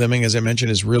local dimming, as I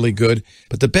mentioned, is really good.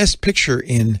 But the best picture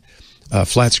in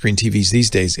flat screen TVs these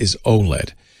days is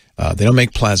OLED. They don't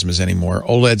make plasmas anymore.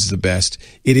 OLED's the best.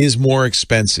 It is more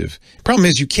expensive. Problem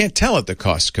is you can't tell at the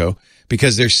Costco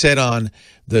because they're set on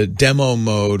the demo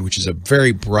mode, which is a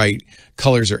very bright,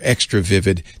 colors are extra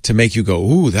vivid to make you go,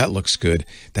 ooh, that looks good.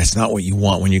 That's not what you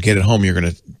want. When you get it home, you're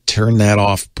going to turn that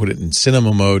off, put it in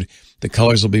cinema mode. The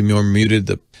colors will be more muted.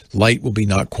 The light will be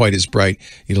not quite as bright.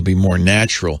 It'll be more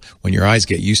natural. When your eyes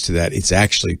get used to that, it's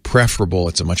actually preferable.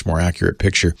 It's a much more accurate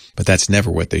picture, but that's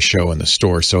never what they show in the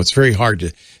store. So it's very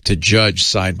hard to judge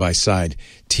side-by-side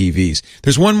TVs.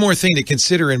 There's one more thing to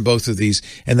consider in both of these,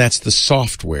 and that's the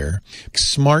software.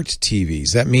 Smart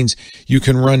TVs. That means you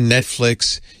can run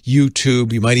Netflix,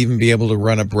 YouTube. You might even be able to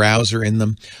run a browser in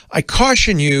them. I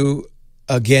caution you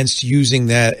against using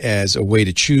that as a way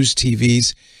to choose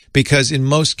TVs, because in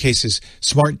most cases,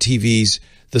 smart TVs,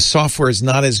 the software is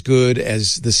not as good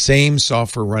as the same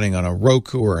software running on a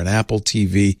Roku or an Apple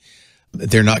TV.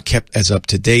 They're not kept as up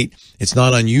to date. It's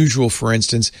not unusual, for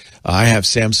instance, I have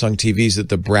Samsung TVs that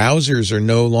the browsers are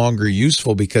no longer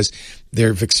useful because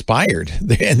they've expired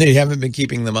and they haven't been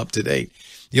keeping them up to date.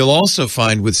 You'll also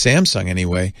find with Samsung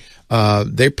anyway,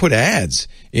 they put ads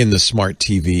in the smart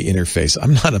TV interface.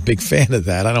 I'm not a big fan of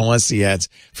that. I don't want to see ads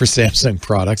for Samsung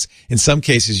products. In some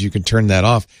cases, you can turn that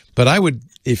off. But I would,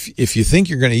 if you think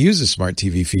you're going to use the smart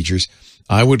TV features,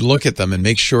 I would look at them and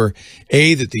make sure,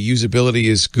 A, that the usability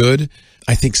is good.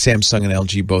 I think Samsung and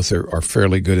LG both are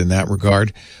fairly good in that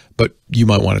regard. But you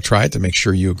might want to try it to make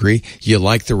sure you agree. You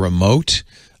like the remote.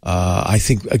 I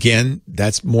think, again,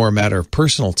 that's more a matter of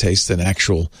personal taste than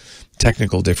actual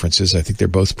technical differences. I think they're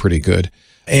both pretty good.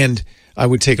 And I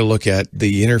would take a look at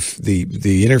the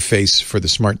interface for the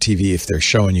smart TV if they're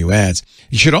showing you ads.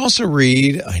 You should also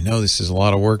read, I know this is a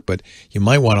lot of work, but you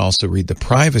might want to also read the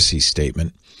privacy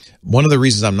statement. One of the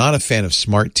reasons I'm not a fan of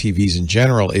smart TVs in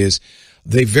general is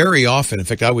they very often, in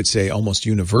fact, I would say almost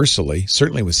universally,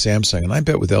 certainly with Samsung, and I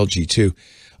bet with LG too,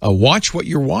 watch what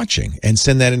you're watching and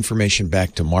send that information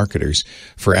back to marketers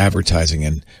for advertising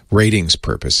and ratings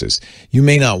purposes. You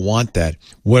may not want that.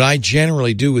 What I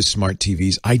generally do with smart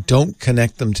TVs, I don't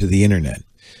connect them to the internet.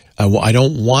 I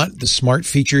don't want the smart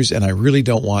features, and I really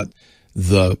don't want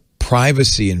the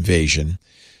privacy invasion.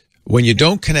 When you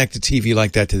don't connect a TV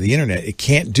like that to the internet, it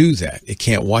can't do that. It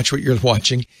can't watch what you're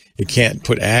watching. It can't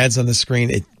put ads on the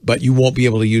screen, but you won't be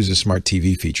able to use the smart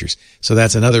TV features. So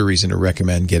that's another reason to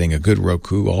recommend getting a good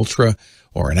Roku Ultra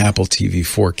or an Apple TV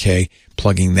 4K,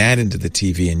 plugging that into the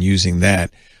TV and using that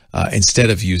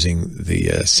instead of using the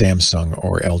Samsung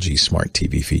or LG smart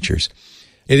TV features.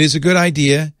 It is a good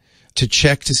idea to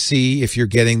check to see if you're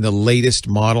getting the latest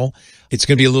model. It's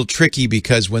going to be a little tricky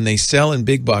because when they sell in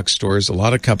big box stores, a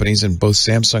lot of companies, and both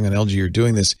Samsung and LG are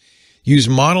doing this, use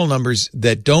model numbers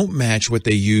that don't match what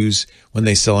they use when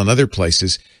they sell in other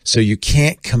places. So you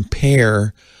can't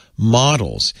compare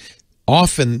models.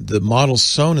 Often the models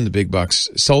sold in the big box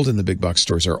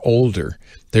stores are older.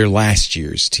 They're last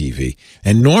year's TV.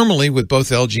 And normally with both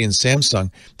LG and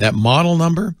Samsung, that model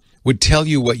number would tell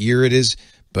you what year it is,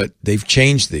 but they've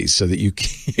changed these so that you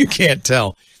can't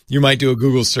tell. You might do a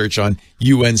Google search on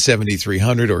UN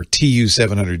 7300 or TU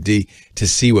 700D to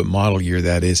see what model year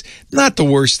that is. Not the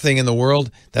worst thing in the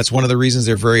world. That's one of the reasons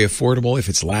they're very affordable. If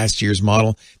it's last year's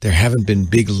model, there haven't been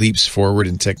big leaps forward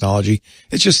in technology.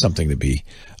 It's just something to be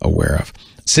aware of.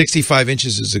 65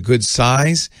 inches is a good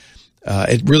size.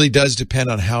 It really does depend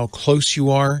on how close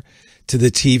you are to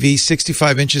the TV.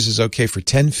 65 inches is okay for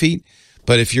 10 feet.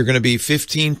 But if you're going to be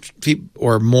 15 feet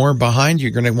or more behind,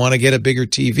 you're going to want to get a bigger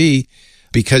TV,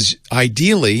 because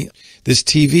ideally this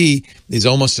TV is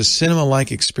almost a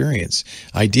cinema-like experience.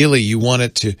 Ideally, you want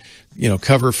it to,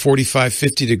 cover 45,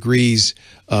 50 degrees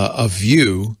of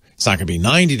view. It's not going to be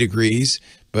 90 degrees,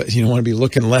 but you don't want to be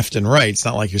looking left and right. It's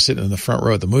not like you're sitting in the front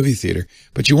row at the movie theater,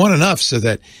 but you want enough so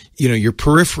that, your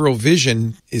peripheral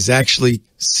vision is actually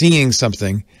seeing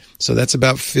something. So that's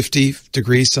about 50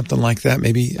 degrees, something like that.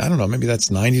 Maybe, I don't know, maybe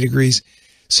that's 90 degrees.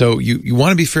 So you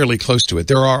want to be fairly close to it.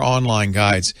 There are online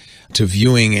guides to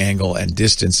viewing angle and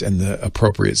distance and the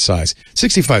appropriate size.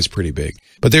 65 is pretty big,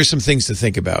 but there's some things to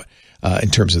think about in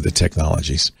terms of the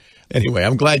technologies. Anyway,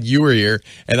 I'm glad you were here,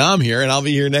 and I'm here, and I'll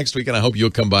be here next week, and I hope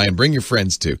you'll come by and bring your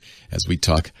friends too as we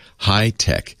talk high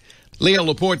tech. Leo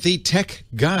Laporte, the tech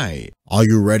guy. Are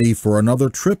you ready for another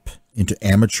trip into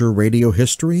amateur radio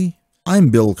history?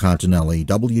 I'm Bill Continelli,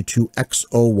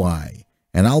 W2XOY,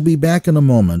 and I'll be back in a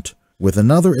moment with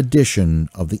another edition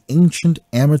of the Ancient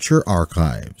Amateur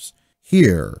Archives,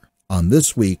 here on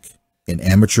This Week in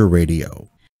Amateur Radio.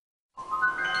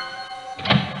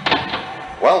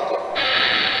 Welcome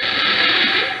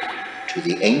to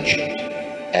the Ancient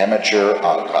Amateur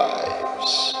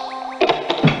Archives.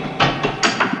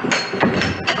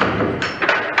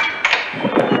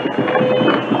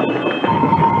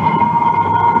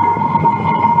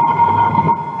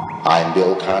 I'm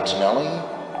Bill Continelli,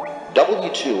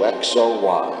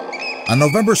 W2XOY. On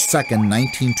November 2nd,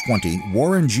 1920,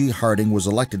 Warren G. Harding was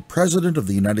elected President of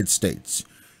the United States.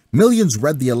 Millions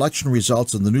read the election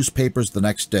results in the newspapers the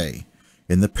next day.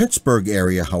 In the Pittsburgh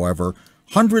area, however,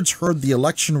 hundreds heard the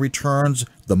election returns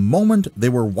the moment they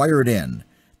were wired in,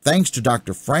 thanks to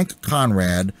Dr. Frank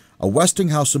Conrad, a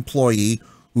Westinghouse employee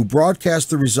who broadcast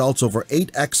the results over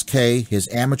 8XK, his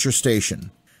amateur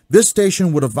station. This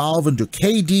station would evolve into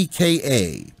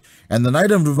KDKA, and the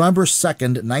night of November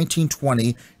 2nd,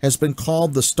 1920 has been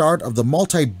called the start of the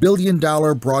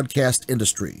multi-billion-dollar broadcast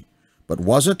industry. But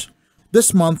was it?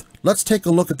 This month, let's take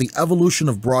a look at the evolution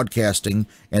of broadcasting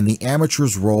and the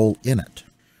amateur's role in it.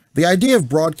 The idea of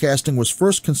broadcasting was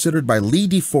first considered by Lee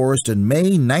DeForest in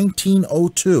May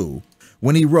 1902,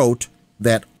 when he wrote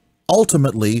that,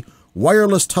 ultimately,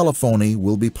 wireless telephony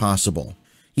will be possible.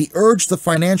 He urged the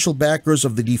financial backers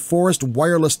of the DeForest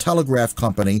Wireless Telegraph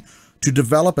Company to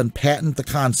develop and patent the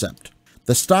concept.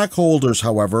 The stockholders,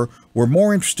 however, were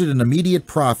more interested in immediate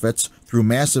profits through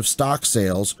massive stock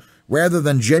sales rather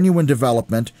than genuine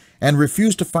development, and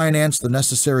refused to finance the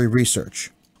necessary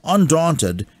research.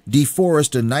 Undaunted,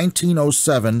 DeForest in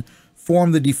 1907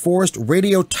 formed the DeForest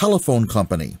Radio Telephone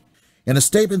Company. In a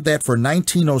statement that for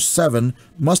 1907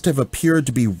 must have appeared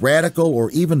to be radical or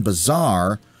even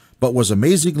bizarre, but was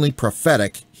amazingly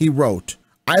prophetic, he wrote,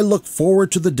 "I look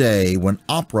forward to the day when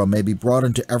opera may be brought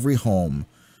into every home.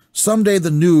 Someday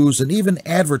the news and even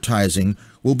advertising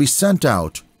will be sent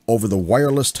out over the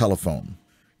wireless telephone."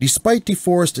 Despite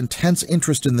DeForest's intense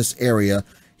interest in this area,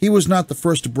 he was not the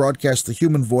first to broadcast the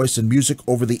human voice and music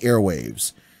over the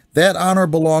airwaves. That honor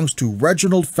belongs to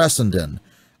Reginald Fessenden,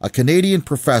 a Canadian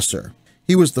professor.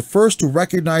 He was the first to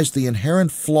recognize the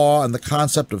inherent flaw in the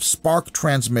concept of spark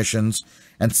transmissions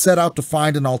and set out to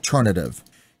find an alternative.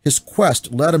 His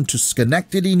quest led him to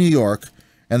Schenectady, New York,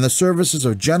 and the services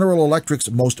of General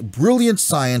Electric's most brilliant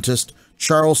scientist,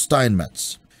 Charles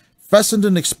Steinmetz.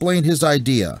 Fessenden explained his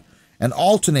idea, an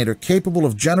alternator capable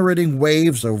of generating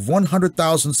waves of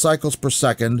 100,000 cycles per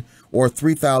second, or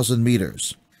 3,000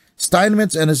 meters.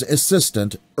 Steinmetz and his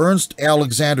assistant, Ernst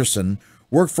Alexanderson,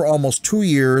 worked for almost 2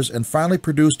 years and finally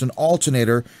produced an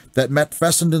alternator that met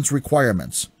Fessenden's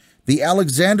requirements. The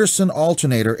Alexanderson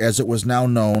alternator, as it was now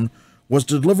known, was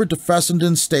delivered to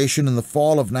Fessenden's station in the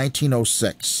fall of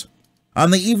 1906. On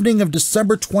the evening of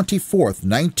December 24th,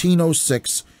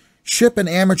 1906, ship and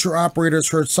amateur operators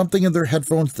heard something in their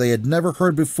headphones they had never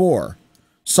heard before.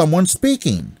 Someone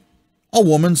speaking. A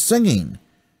woman singing.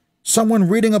 Someone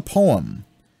reading a poem.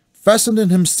 Fessenden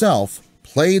himself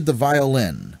played the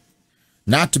violin.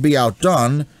 Not to be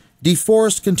outdone,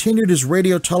 DeForest continued his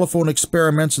radio-telephone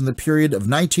experiments in the period of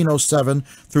 1907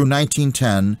 through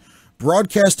 1910,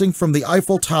 broadcasting from the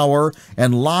Eiffel Tower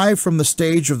and live from the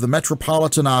stage of the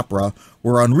Metropolitan Opera,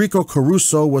 where Enrico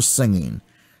Caruso was singing.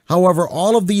 However,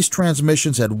 all of these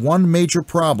transmissions had one major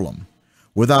problem.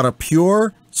 Without a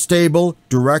pure, stable,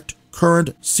 direct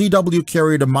current CW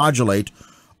carrier to modulate,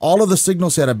 all of the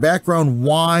signals had a background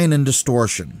whine and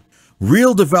distortion.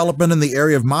 Real development in the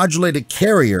area of modulated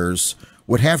carriers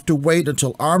would have to wait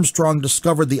until Armstrong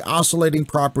discovered the oscillating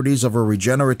properties of a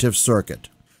regenerative circuit.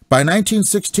 By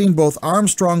 1916, both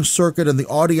Armstrong's circuit and the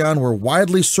Audion were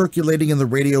widely circulating in the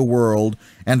radio world,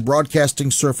 and broadcasting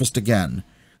surfaced again.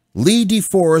 Lee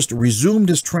DeForest resumed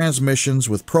his transmissions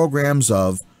with programs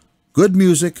of good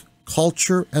music,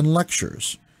 culture, and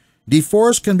lectures.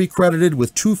 DeForest can be credited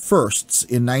with 2 firsts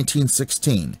in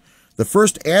 1916, the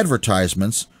first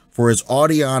advertisements for his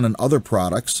Audion and other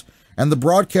products, and the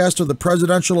broadcast of the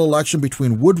presidential election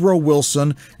between Woodrow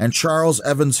Wilson and Charles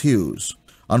Evans Hughes.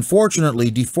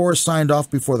 Unfortunately, DeForest signed off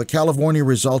before the California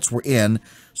results were in,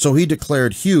 so he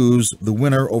declared Hughes the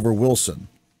winner over Wilson.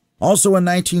 Also in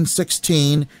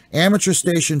 1916, amateur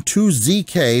station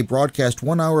 2ZK broadcast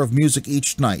 1 hour of music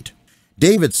each night.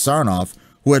 David Sarnoff,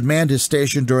 who had manned his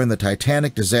station during the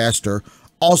Titanic disaster,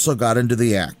 also got into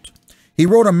the act. He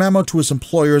wrote a memo to his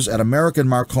employers at American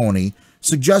Marconi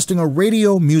suggesting a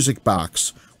radio music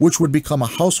box, which would become a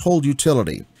household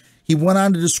utility. He went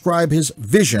on to describe his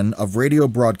vision of radio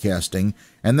broadcasting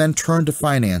and then turned to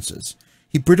finances.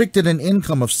 He predicted an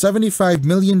income of $75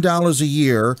 million a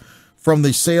year from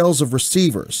the sales of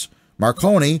receivers.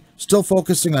 Marconi, still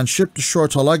focusing on ship-to-shore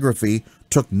telegraphy,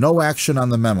 took no action on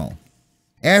the memo.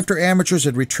 After amateurs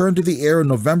had returned to the air in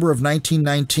November of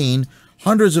 1919,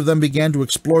 hundreds of them began to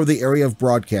explore the area of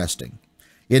broadcasting.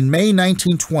 In May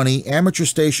 1920, amateur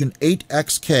station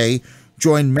 8XK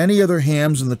joined many other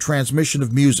hams in the transmission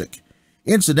of music.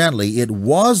 Incidentally, it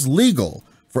was legal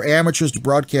for amateurs to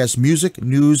broadcast music,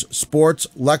 news, sports,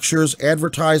 lectures,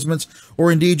 advertisements,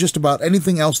 or indeed just about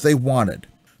anything else they wanted.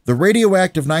 The Radio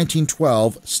Act of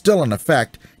 1912, still in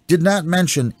effect, did not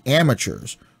mention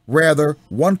amateurs. Rather,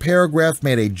 one paragraph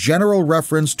made a general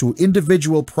reference to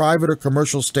individual private or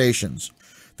commercial stations.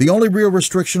 The only real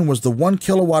restriction was the 1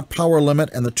 kilowatt power limit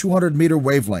and the 200-meter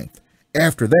wavelength.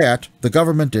 After that, the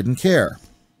government didn't care.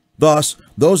 Thus,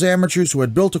 those amateurs who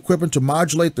had built equipment to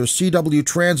modulate their CW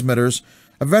transmitters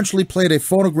eventually played a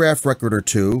phonograph record or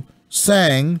two,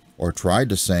 sang, or tried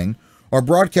to sing, or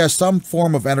broadcast some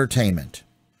form of entertainment.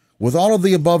 With all of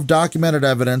the above documented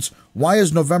evidence, why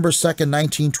is November 2nd,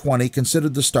 1920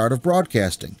 considered the start of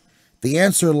broadcasting? The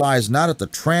answer lies not at the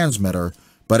transmitter,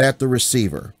 but at the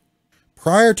receiver.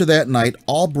 Prior to that night,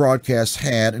 all broadcasts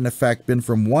had, in effect, been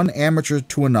from one amateur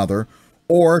to another,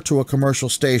 or to a commercial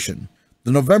station.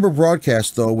 The November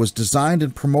broadcast, though, was designed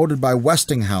and promoted by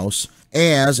Westinghouse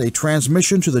as a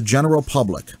transmission to the general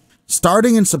public.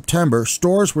 Starting in September,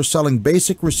 stores were selling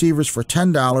basic receivers for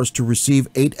 $10 to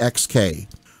receive 8XK.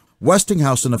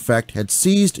 Westinghouse, in effect, had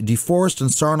seized DeForest and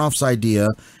Sarnoff's idea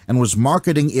and was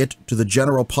marketing it to the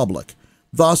general public.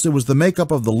 Thus, it was the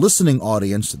makeup of the listening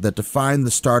audience that defined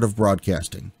the start of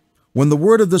broadcasting. When the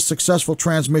word of this successful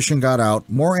transmission got out,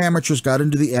 more amateurs got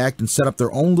into the act and set up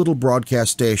their own little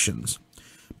broadcast stations.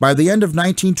 By the end of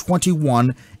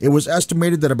 1921, it was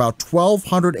estimated that about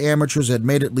 1,200 amateurs had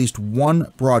made at least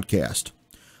one broadcast.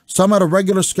 Some had a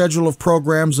regular schedule of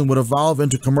programs and would evolve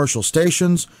into commercial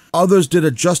stations. Others did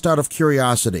it just out of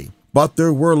curiosity. But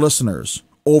there were listeners.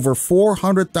 Over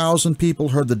 400,000 people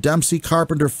heard the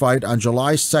Dempsey-Carpenter fight on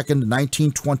July 2,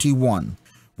 1921.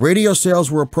 Radio sales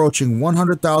were approaching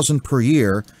 100,000 per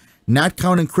year, not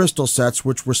counting crystal sets,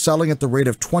 which were selling at the rate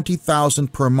of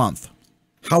 20,000 per month.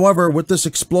 However, with this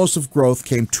explosive growth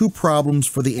came 2 problems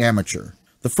for the amateur.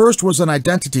 The first was an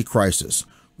identity crisis.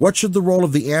 What should the role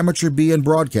of the amateur be in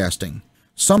broadcasting?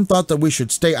 Some thought that we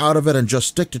should stay out of it and just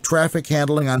stick to traffic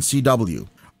handling on CW.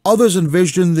 Others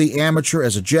envisioned the amateur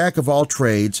as a jack of all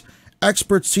trades,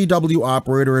 expert CW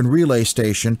operator and relay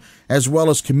station, as well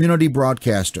as community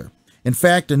broadcaster. In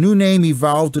fact, a new name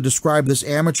evolved to describe this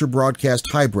amateur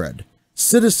broadcast hybrid: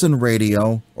 citizen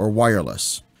radio or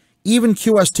wireless. Even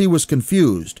QST was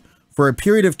confused. For a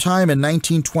period of time in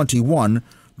 1921,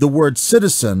 the word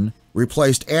citizen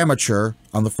replaced amateur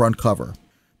on the front cover.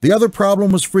 The other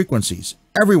problem was frequencies.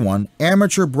 Everyone,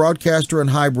 amateur, broadcaster, and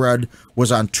hybrid, was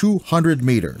on 200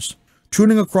 meters.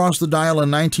 Tuning across the dial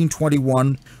in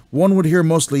 1921, one would hear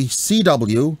mostly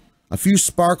CW, a few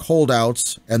spark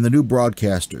holdouts, and the new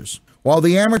broadcasters. While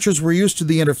the amateurs were used to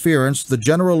the interference, the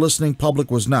general listening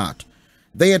public was not.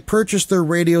 They had purchased their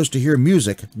radios to hear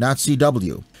music, not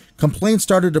CW. Complaints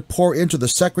started to pour into the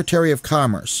Secretary of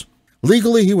Commerce.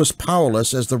 Legally, he was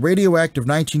powerless, as the Radio Act of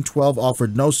 1912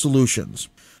 offered no solutions.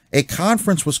 A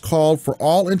conference was called for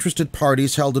all interested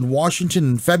parties, held in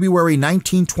Washington in February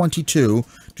 1922,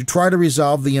 to try to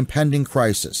resolve the impending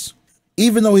crisis.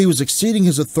 Even though he was exceeding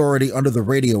his authority under the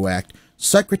Radio Act,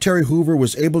 Secretary Hoover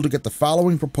was able to get the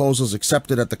following proposals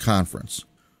accepted at the conference.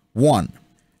 1.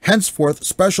 Henceforth,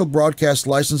 special broadcast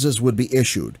licenses would be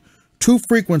issued. 2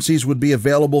 frequencies would be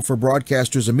available for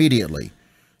broadcasters immediately: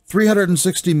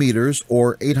 360 meters,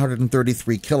 or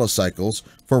 833 kilocycles,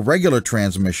 for regular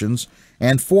transmissions,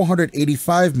 and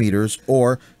 485 meters,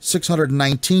 or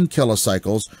 619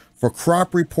 kilocycles, for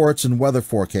crop reports and weather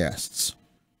forecasts.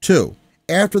 2.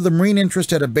 After the marine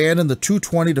interest had abandoned the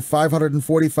 220 to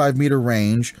 545 meter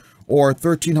range, or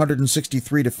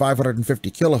 1363 to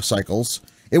 550 kilocycles,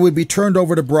 it would be turned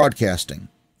over to broadcasting.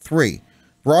 3.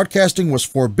 Broadcasting was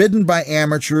forbidden by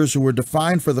amateurs who were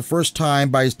defined for the first time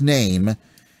by name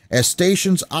as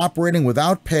stations operating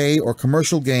without pay or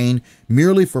commercial gain,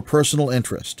 merely for personal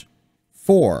interest.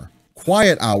 4.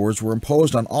 Quiet hours were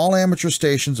imposed on all amateur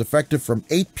stations, effective from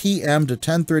 8 p.m. to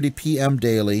 10:30 p.m.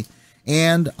 daily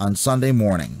and on Sunday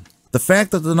morning. The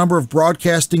fact that the number of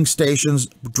broadcasting stations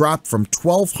dropped from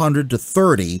 1,200 to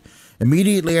 30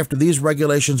 immediately after these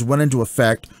regulations went into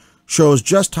effect shows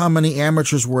just how many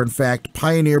amateurs were in fact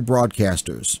pioneer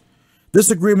broadcasters. This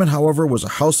agreement, however, was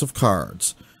a house of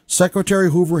cards. Secretary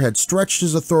Hoover had stretched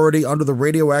his authority under the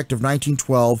Radio Act of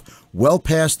 1912 well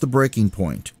past the breaking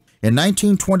point. In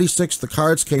 1926, the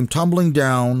cards came tumbling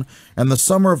down, and the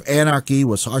summer of anarchy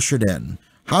was ushered in.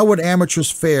 How would amateurs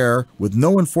fare with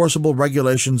no enforceable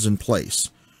regulations in place?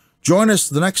 Join us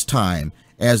the next time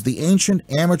as the Ancient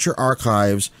Amateur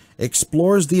Archives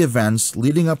explores the events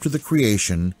leading up to the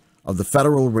creation of the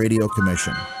Federal Radio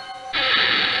Commission.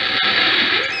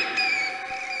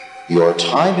 Your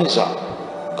time is up.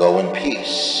 Go in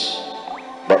peace.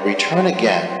 But return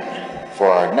again for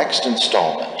our next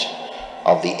installment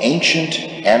of the Ancient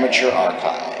Amateur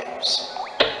Archives.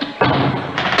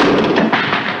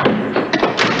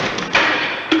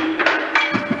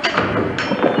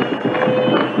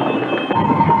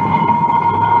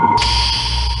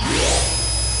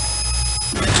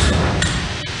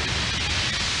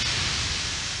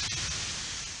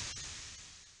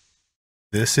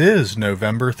 This is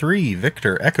November 3,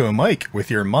 Victor Echo Mike, with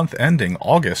your month ending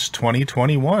August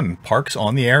 2021 Parks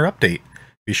on the Air update.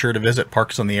 Be sure to visit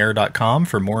parksontheair.com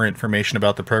for more information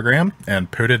about the program, and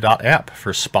POTA.app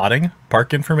for spotting,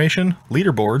 park information,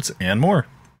 leaderboards, and more.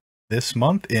 This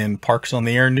month in Parks on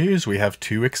the Air news, we have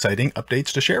 2 exciting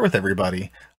updates to share with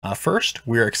everybody. First,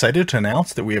 we are excited to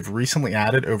announce that we have recently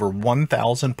added over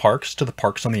 1,000 parks to the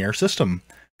Parks on the Air system.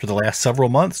 For the last several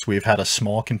months, we've had a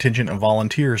small contingent of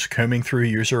volunteers combing through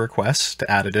user requests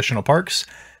to add additional parks,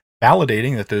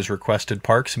 validating that those requested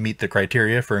parks meet the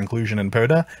criteria for inclusion in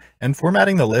POTA, and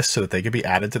formatting the list so that they could be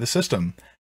added to the system.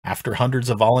 After hundreds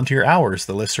of volunteer hours,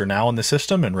 the lists are now in the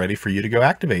system and ready for you to go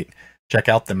activate. Check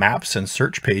out the maps and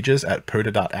search pages at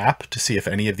POTA.app to see if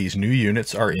any of these new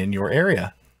units are in your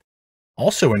area.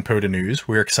 Also in POTA news,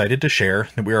 we're excited to share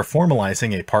that we are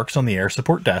formalizing a Parks on the Air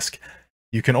support desk.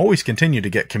 You can always continue to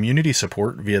get community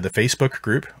support via the Facebook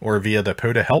group or via the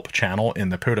POTA Help channel in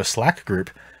the POTA Slack group,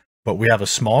 but we have a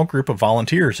small group of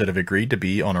volunteers that have agreed to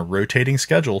be on a rotating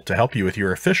schedule to help you with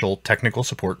your official technical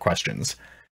support questions.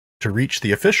 To reach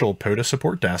the official POTA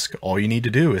support desk, all you need to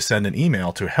do is send an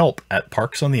email to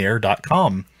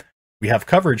help@parksontheair.com. We have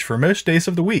coverage for most days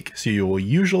of the week, so you will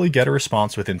usually get a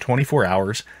response within 24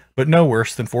 hours, but no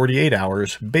worse than 48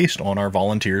 hours based on our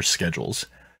volunteers' schedules.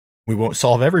 We won't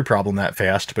solve every problem that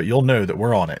fast, but you'll know that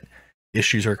we're on it.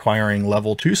 Issues requiring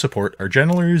Level 2 support are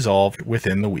generally resolved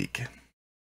within the week.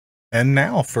 And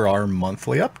now for our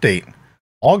monthly update.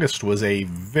 August was a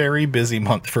very busy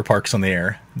month for Parks on the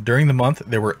Air. During the month,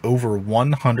 there were over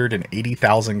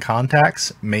 180,000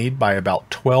 contacts made by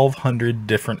about 1,200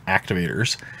 different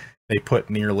activators. They put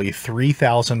nearly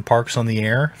 3,000 parks on the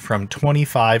air from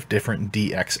 25 different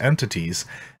DX entities,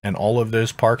 and all of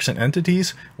those parks and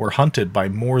entities were hunted by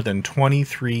more than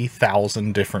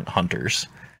 23,000 different hunters.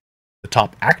 The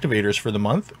top activators for the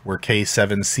month were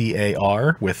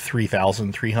K7CAR with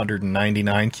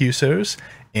 3,399 QSOs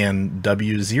and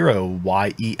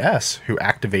W0YES, who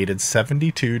activated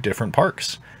 72 different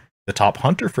parks. The top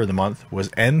hunter for the month was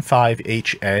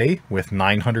N5HA with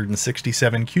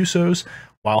 967 QSOs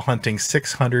while hunting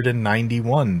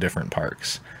 691 different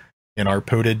parks. In our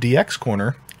POTUS DX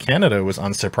corner, Canada was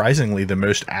unsurprisingly the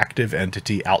most active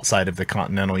entity outside of the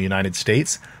continental United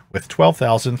States, with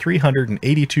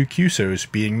 12,382 QSOs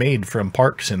being made from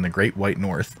parks in the Great White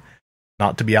North.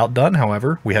 Not to be outdone,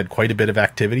 however, we had quite a bit of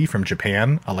activity from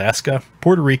Japan, Alaska,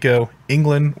 Puerto Rico,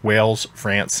 England, Wales,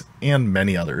 France, and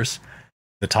many others.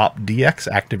 The top DX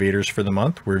activators for the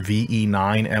month were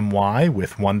VE9MY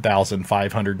with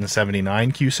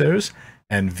 1,579 QSOs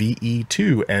and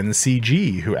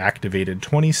VE2NCG, who activated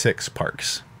 26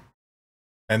 parks.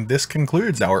 And this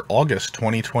concludes our August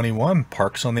 2021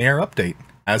 Parks on the Air update.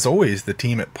 As always, the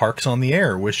team at Parks on the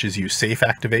Air wishes you safe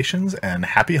activations and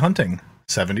happy hunting.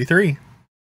 73.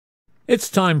 It's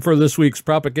time for this week's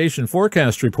propagation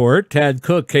forecast report. Tad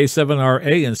Cook,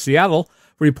 K7RA in Seattle,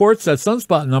 reports that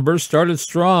sunspot numbers started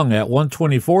strong at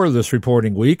 124 this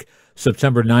reporting week,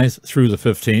 September 9th through the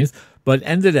 15th, but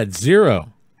ended at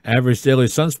 0. Average daily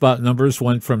sunspot numbers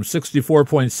went from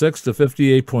 64.6 to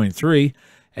 58.3,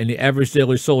 and the average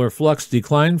daily solar flux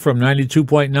declined from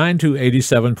 92.9 to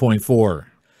 87.4.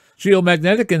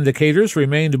 Geomagnetic indicators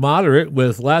remained moderate,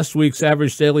 with last week's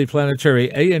average daily planetary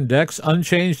A index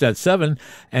unchanged at 7,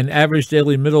 and average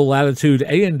daily middle latitude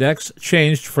A index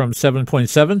changed from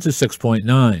 7.7 to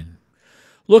 6.9.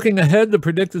 Looking ahead, the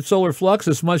predicted solar flux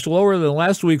is much lower than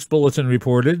last week's bulletin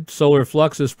reported. Solar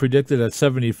flux is predicted at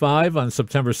 75 on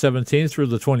September 17th through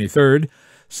the 23rd,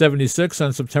 76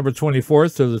 on September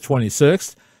 24th through the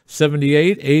 26th,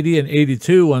 78, 80, and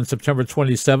 82 on September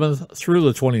 27th through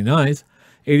the 29th,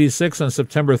 86 on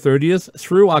September 30th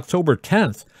through October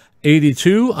 10th,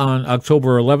 82 on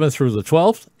October 11th through the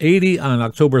 12th, 80 on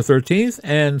October 13th,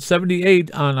 and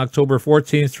 78 on October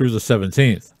 14th through the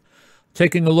 17th.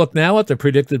 Taking a look now at the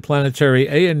predicted planetary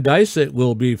A indice, it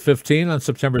will be 15 on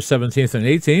September 17th and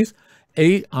 18th,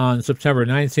 8 on September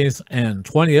 19th and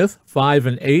 20th, 5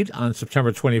 and 8 on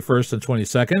September 21st and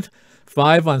 22nd,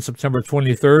 5 on September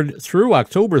 23rd through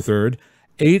October 3rd,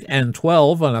 8 and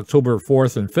 12 on October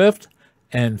 4th and 5th,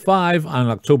 and 5 on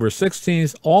October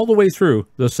 16th, all the way through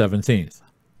the 17th.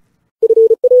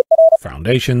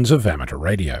 Foundations of Amateur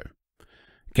Radio.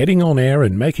 Getting on air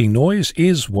and making noise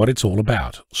is what it's all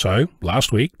about. So,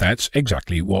 last week, that's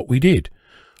exactly what we did.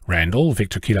 Randall,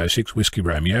 Victor Kilo 6 Whiskey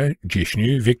Romeo,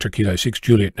 Jishnu, Victor Kilo 6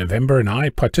 Juliet November, and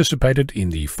I participated in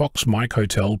the Fox Mike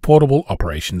Hotel Portable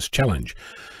Operations Challenge,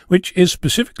 which is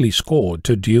specifically scored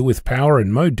to deal with power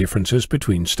and mode differences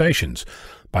between stations,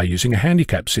 by using a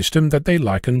handicap system that they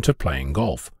liken to playing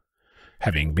golf.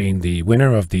 Having been the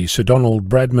winner of the Sir Donald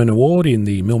Bradman Award in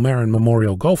the Milmarin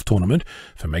Memorial Golf Tournament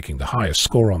for making the highest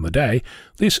score on the day,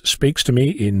 this speaks to me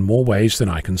in more ways than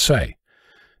I can say.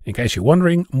 In case you're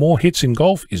wondering, more hits in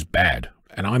golf is bad,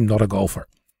 and I'm not a golfer.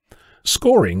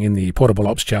 Scoring in the Portable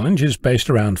Ops Challenge is based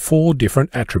around 4 different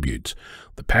attributes: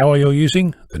 the power you're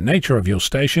using, the nature of your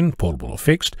station, portable or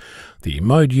fixed, the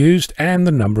mode used, and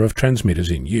the number of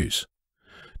transmitters in use.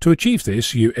 To achieve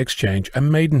this, you exchange a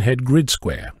Maidenhead grid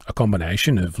square, a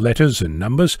combination of letters and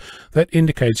numbers that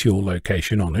indicates your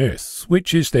location on Earth,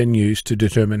 which is then used to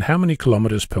determine how many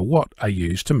kilometers per watt are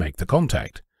used to make the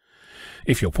contact.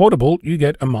 If you're portable, you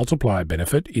get a multiplier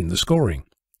benefit in the scoring.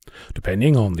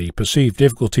 Depending on the perceived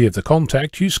difficulty of the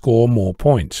contact, you score more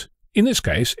points. In this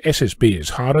case, SSB is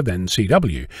harder than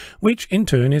CW, which in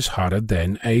turn is harder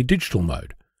than a digital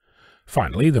mode.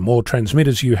 Finally, the more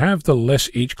transmitters you have, the less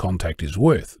each contact is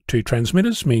worth. 2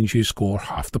 transmitters means you score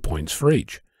half the points for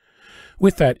each.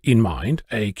 With that in mind,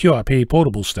 a QRP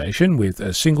portable station with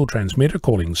a single transmitter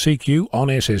calling CQ on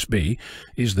SSB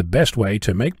is the best way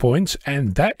to make points,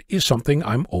 and that is something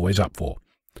I'm always up for.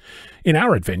 In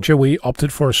our adventure, we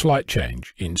opted for a slight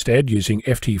change, instead using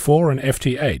FT4 and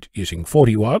FT8, using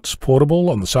 40 watts,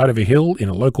 portable on the side of a hill in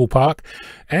a local park,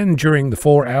 and during the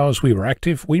 4 hours we were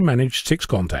active, we managed 6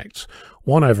 contacts,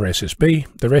 1 over SSB,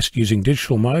 the rest using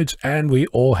digital modes, and we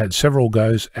all had several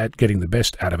goes at getting the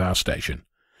best out of our station.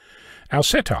 Our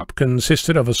setup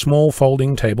consisted of a small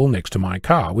folding table next to my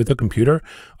car with a computer,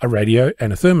 a radio,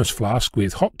 and a thermos flask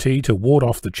with hot tea to ward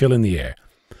off the chill in the air.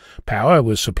 Power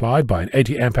was supplied by an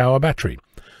 80 amp hour battery.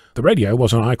 The radio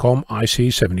was an ICOM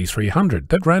IC7300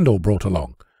 that Randall brought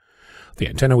along. The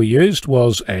antenna we used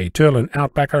was a Turlin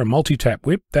Outbacker multi-tap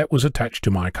whip that was attached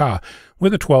to my car,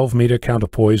 with a 12-metre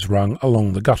counterpoise rung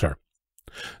along the gutter.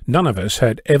 None of us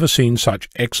had ever seen such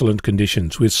excellent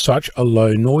conditions with such a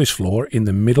low noise floor in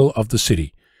the middle of the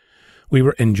city. We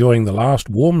were enjoying the last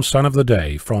warm sun of the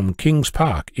day from Kings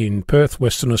Park in Perth,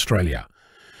 Western Australia.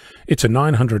 It's a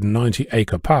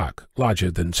 990-acre park, larger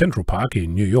than Central Park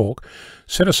in New York,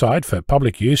 set aside for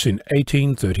public use in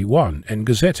 1831 and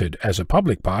gazetted as a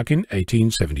public park in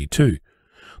 1872.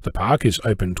 The park is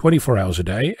open 24 hours a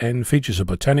day and features a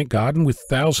botanic garden with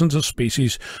thousands of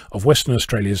species of Western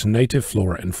Australia's native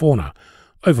flora and fauna,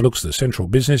 overlooks the Central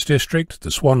Business District,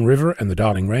 the Swan River and the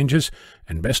Darling Ranges,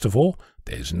 and best of all,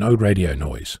 there's no radio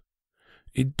noise.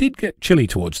 It did get chilly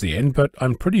towards the end, but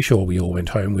I'm pretty sure we all went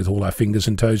home with all our fingers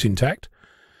and toes intact.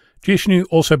 Jishnu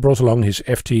also brought along his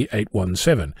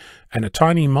FT817 and a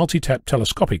tiny multi-tap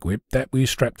telescopic whip that we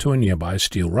strapped to a nearby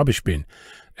steel rubbish bin,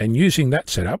 and using that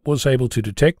setup was able to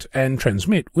detect and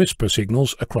transmit whisper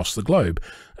signals across the globe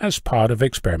as part of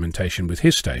experimentation with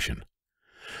his station.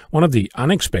 One of the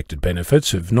unexpected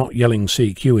benefits of not yelling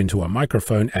CQ into a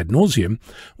microphone ad nauseum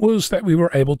was that we were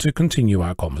able to continue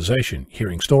our conversation,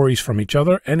 hearing stories from each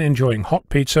other and enjoying hot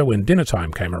pizza when dinner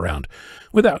time came around,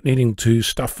 without needing to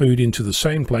stuff food into the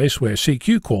same place where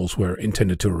CQ calls were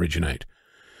intended to originate.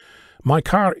 My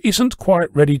car isn't quite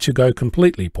ready to go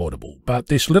completely portable, but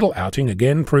this little outing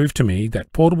again proved to me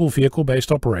that portable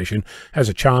vehicle-based operation has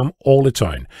a charm all its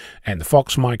own, and the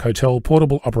Fox Mike Hotel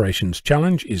Portable Operations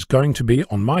Challenge is going to be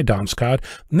on my dance card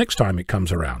next time it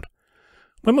comes around.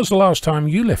 When was the last time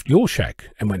you left your shack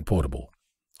and went portable?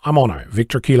 I'm Ono,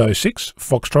 Victor Kilo 6,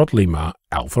 Foxtrot Lima,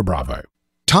 Alpha Bravo.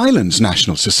 Thailand's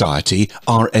National Society,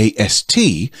 RAST,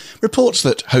 reports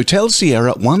that Hotel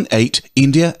Sierra 18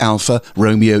 India Alpha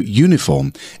Romeo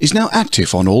Uniform is now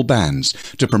active on all bands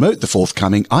to promote the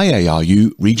forthcoming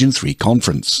IARU Region 3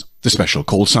 conference. The special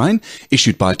call sign,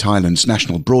 issued by Thailand's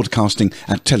National Broadcasting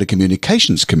and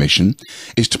Telecommunications Commission,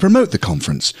 is to promote the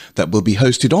conference that will be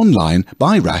hosted online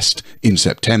by RAST in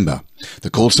September. The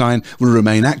call sign will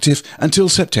remain active until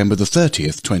September the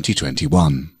 30th,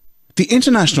 2021. The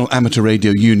International Amateur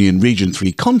Radio Union Region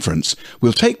 3 Conference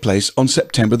will take place on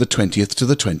September the 20th to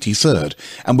the 23rd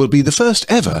and will be the first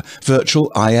ever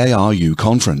virtual IARU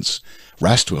conference.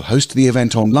 RAST will host the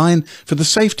event online for the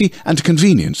safety and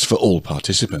convenience for all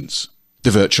participants. The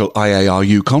virtual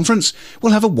IARU conference will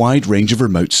have a wide range of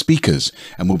remote speakers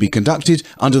and will be conducted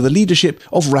under the leadership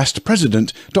of RAST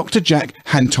President Dr. Jack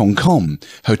Hantongkom,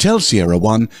 Hotel Sierra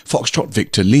 1, Foxtrot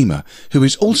Victor Lima, who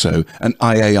is also an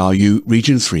IARU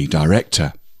Region 3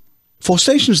 Director. For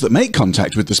stations that make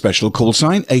contact with the special call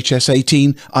sign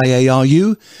HS18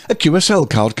 IARU, a QSL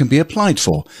card can be applied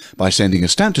for by sending a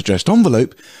stamped addressed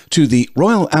envelope to the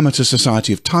Royal Amateur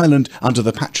Society of Thailand under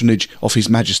the patronage of His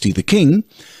Majesty the King,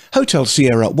 Hotel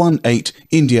Sierra 18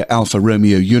 India Alpha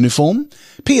Romeo Uniform,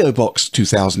 P.O. Box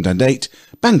 2008,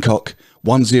 Bangkok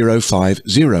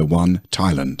 10501,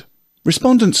 Thailand.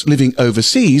 Respondents living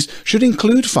overseas should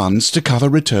include funds to cover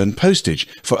return postage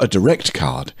for a direct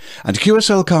card, and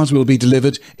QSL cards will be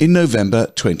delivered in November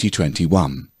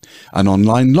 2021. An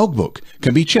online logbook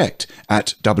can be checked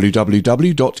at www.qrz.com.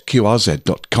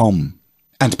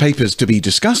 And papers to be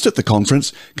discussed at the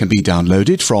conference can be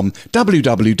downloaded from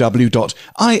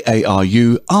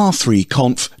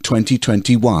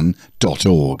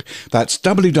www.iarur3conf2021.org. That's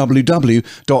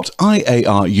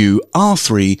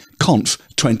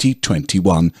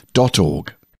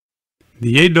www.iarur3conf2021.org.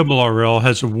 The ARRL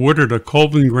has awarded a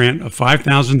Colvin grant of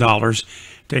 $5,000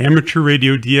 to Amateur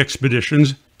Radio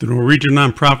DXpeditions, the Norwegian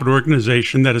nonprofit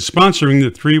organization that is sponsoring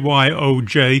the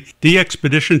 3YOJ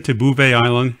DXpedition to Bouvet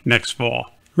Island next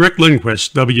fall. Rick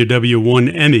Lindquist,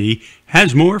 WW1ME,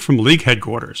 has more from League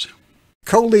headquarters.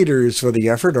 Co-leaders for the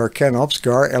effort are Ken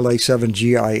Opskar,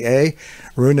 LA7GIA,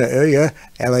 Runa Öya,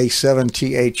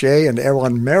 LA7THA, and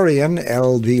Erwan Marian,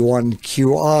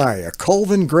 LB1QI. A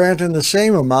Colvin grant in the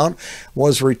same amount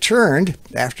was returned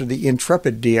after the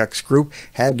Intrepid DX group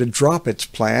had to drop its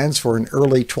plans for an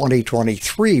early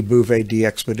 2023 Bouvet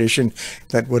DXpedition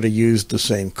that would have used the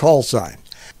same call sign.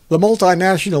 The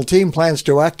multinational team plans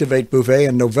to activate Bouvet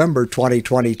in November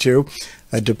 2022.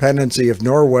 A dependency of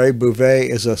Norway, Bouvet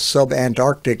is a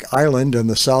sub-Antarctic island in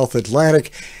the South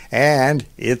Atlantic, and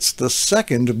it's the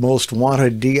second most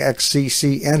wanted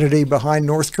DXCC entity behind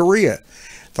North Korea.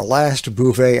 The last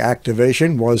Bouvet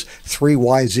activation was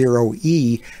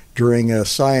 3Y0E during a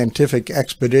scientific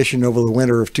expedition over the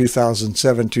winter of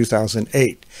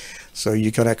 2007-2008. So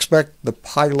you can expect the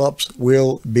pileups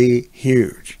will be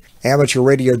huge. Amateur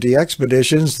Radio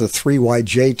DXpeditions, the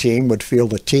 3YJ team would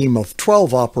field a team of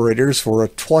 12 operators for a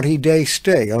 20-day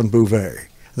stay on Bouvet.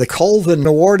 The Colvin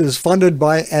Award is funded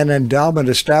by an endowment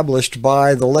established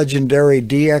by the legendary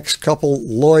DX couple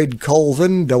Lloyd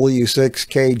Colvin,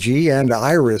 W6KG, and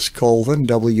Iris Colvin,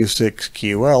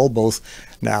 W6QL, both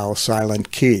now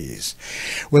silent keys.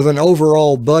 With an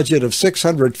overall budget of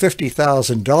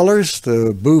 $650,000,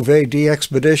 the Bouvet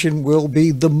DXpedition will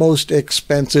be the most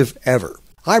expensive ever.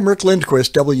 I'm Rick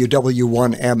Lindquist,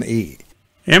 WW1ME.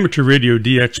 Amateur Radio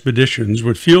DXpeditions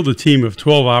would field a team of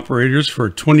 12 operators for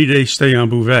a 20-day stay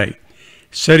on Bouvet,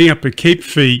 setting up at Cape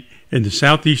Fitte in the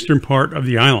southeastern part of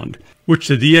the island, which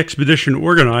the DXpedition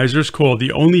organizers call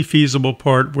the only feasible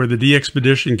part where the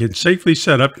DXpedition can safely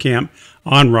set up camp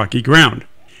on rocky ground.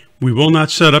 We will not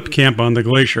set up camp on the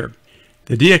glacier.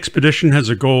 The DXpedition has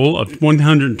a goal of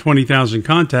 120,000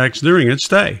 contacts during its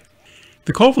stay.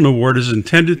 The Colvin Award is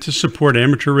intended to support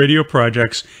amateur radio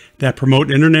projects that promote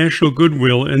international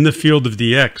goodwill in the field of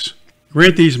DX.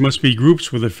 Grantees must be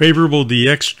groups with a favorable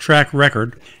DX track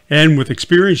record and with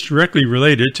experience directly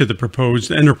related to the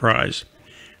proposed enterprise.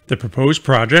 The proposed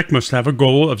project must have a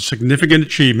goal of significant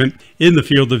achievement in the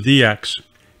field of DX.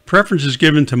 Preference is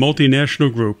given to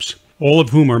multinational groups, all of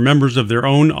whom are members of their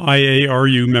own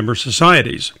IARU member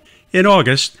societies. In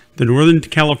August, the Northern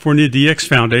California DX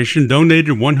Foundation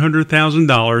donated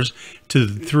 $100,000 to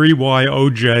the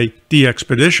 3YOJ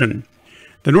DXpedition.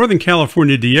 The Northern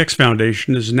California DX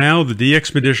Foundation is now the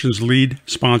DXpedition's lead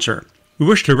sponsor. We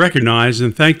wish to recognize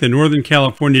and thank the Northern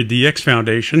California DX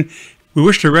Foundation.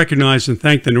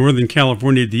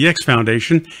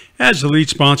 As the lead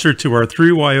sponsor to our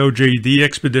 3YOJ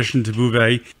DXpedition to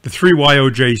Bouvet, the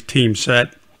 3YOJ team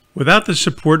said. Without the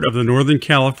support of the Northern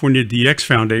California DX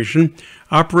Foundation,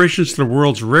 operations to the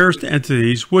world's rarest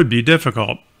entities would be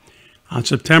difficult. On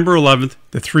September 11th,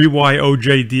 the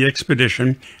 3YOJ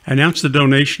DXpedition announced a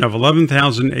donation of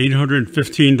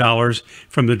 $11,815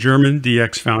 from the German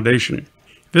DX Foundation.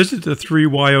 Visit the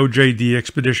 3YOJ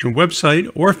DXpedition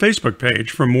website or Facebook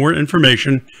page for more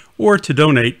information or to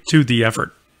donate to the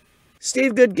effort.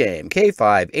 Steve Goodgame,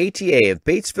 K5 ATA of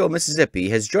Batesville, Mississippi,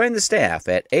 has joined the staff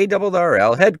at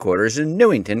ARRL headquarters in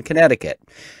Newington, Connecticut.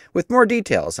 With more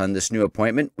details on this new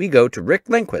appointment, we go to Rick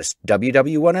Lindquist,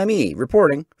 WW1ME,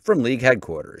 reporting from League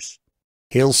headquarters.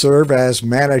 He'll serve as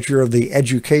manager of the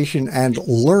Education and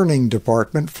Learning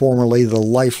Department, formerly the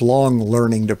Lifelong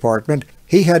Learning Department.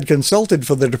 He had consulted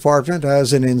for the department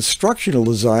as an instructional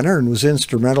designer and was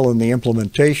instrumental in the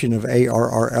implementation of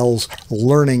ARRL's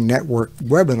Learning Network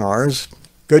webinars.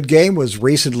 Goodgame was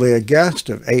recently a guest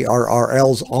of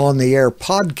ARRL's On the Air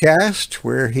podcast,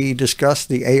 where he discussed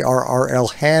the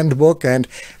ARRL handbook and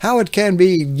how it can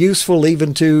be useful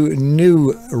even to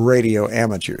new radio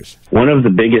amateurs. One of the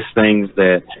biggest things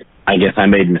that I guess I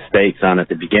made mistakes on at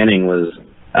the beginning was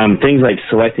things like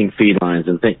selecting feed lines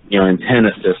and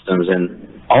antenna systems and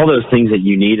all those things that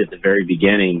you need at the very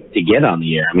beginning to get on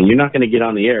the air. I mean, you're not going to get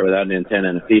on the air without an antenna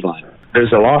and a feed line.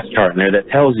 There's a loss chart in there that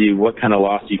tells you what kind of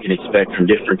loss you can expect from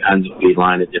different kinds of feed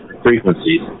line at different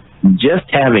frequencies. Just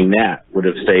having that would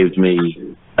have saved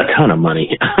me a ton of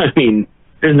money. I mean,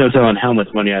 there's no telling how much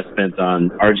money I spent on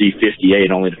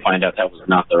RG58 only to find out that was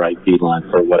not the right feed line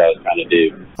for what I was trying to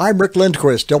do. I'm Rick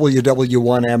Lindquist,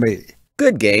 WW1ME.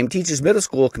 Goodgame teaches middle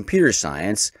school computer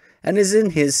science and is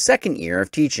in his second year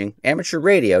of teaching amateur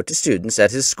radio to students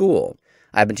at his school.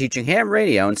 I've been teaching ham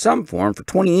radio in some form for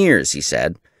 20 years, he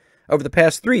said. Over the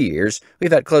past 3 years,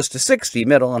 we've had close to 60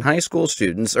 middle and high school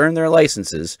students earn their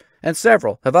licenses, and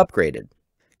several have upgraded.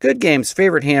 Goodgame's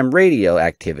favorite ham radio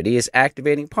activity is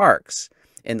activating parks,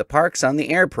 in the Parks on the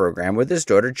Air program with his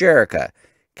daughter Jerica,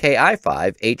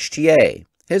 KI5HTA.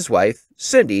 His wife,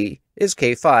 Cindy, is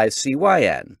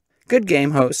K5CYN.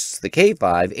 Goodgame hosts the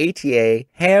K5ATA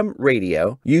Ham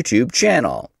Radio YouTube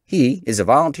channel. He is a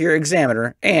volunteer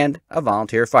examiner and a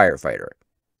volunteer firefighter.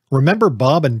 Remember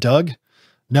Bob and Doug?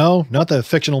 No, not the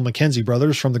fictional Mackenzie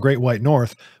brothers from the Great White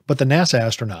North, but the NASA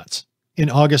astronauts. In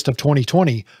August of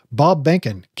 2020, Bob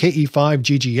Behnken,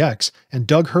 KE5GGX, and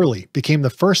Doug Hurley became the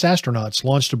first astronauts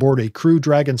launched aboard a Crew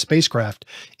Dragon spacecraft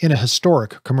in a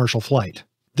historic commercial flight.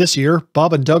 This year,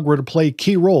 Bob and Doug were to play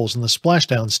key roles in the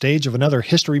splashdown stage of another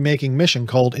history-making mission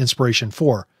called Inspiration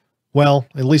 4. Well,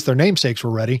 at least their namesakes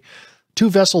were ready. 2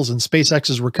 vessels in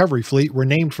SpaceX's recovery fleet were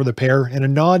named for the pair in a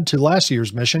nod to last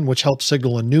year's mission, which helped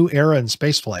signal a new era in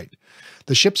spaceflight.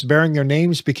 The ships bearing their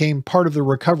names became part of the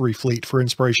recovery fleet for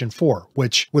Inspiration 4,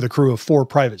 which, with a crew of 4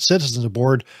 private citizens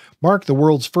aboard, marked the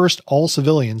world's first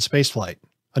all-civilian spaceflight.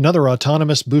 Another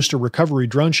autonomous booster recovery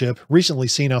drone ship, recently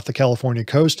seen off the California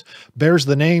coast, bears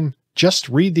the name Just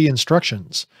Read the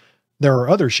Instructions. There are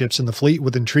other ships in the fleet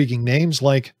with intriguing names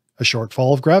like a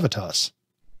shortfall of gravitas.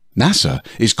 NASA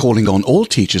is calling on all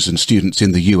teachers and students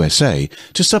in the USA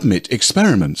to submit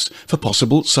experiments for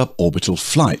possible suborbital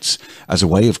flights as a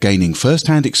way of gaining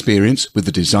first-hand experience with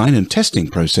the design and testing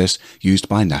process used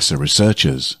by NASA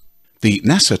researchers. The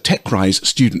NASA TechRise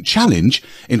Student Challenge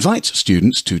invites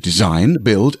students to design,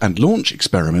 build and launch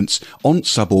experiments on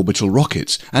suborbital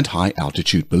rockets and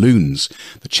high-altitude balloons.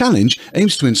 The challenge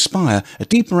aims to inspire a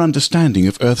deeper understanding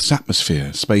of Earth's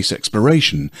atmosphere, space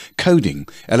exploration, coding,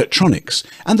 electronics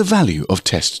and the value of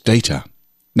test data.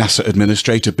 NASA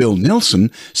Administrator Bill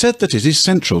Nelson said that it is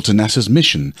central to NASA's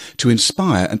mission to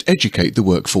inspire and educate the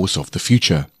workforce of the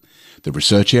future. The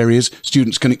research areas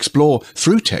students can explore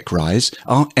through TechRise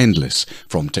are endless,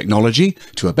 from technology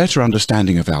to a better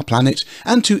understanding of our planet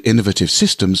and to innovative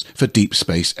systems for deep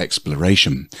space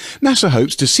exploration. NASA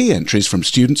hopes to see entries from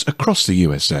students across the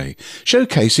USA,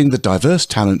 showcasing the diverse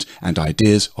talent and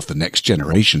ideas of the next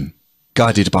generation.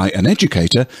 Guided by an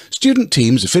educator, student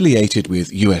teams affiliated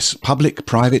with US public,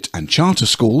 private and charter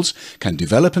schools can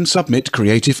develop and submit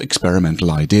creative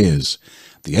experimental ideas.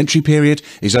 The entry period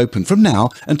is open from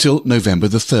now until November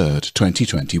the 3rd,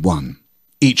 2021.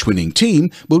 Each winning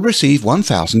team will receive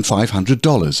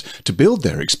 $1,500 to build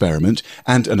their experiment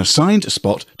and an assigned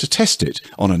spot to test it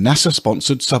on a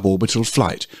NASA-sponsored suborbital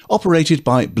flight operated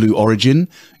by Blue Origin,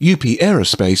 UP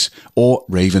Aerospace or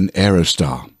Raven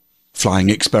Aerostar.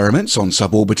 Flying experiments on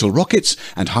suborbital rockets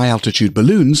and high-altitude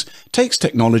balloons takes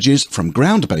technologies from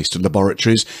ground-based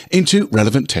laboratories into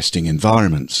relevant testing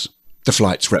environments. The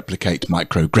flights replicate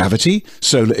microgravity,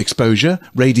 solar exposure,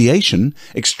 radiation,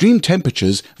 extreme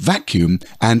temperatures, vacuum,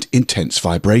 and intense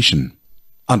vibration.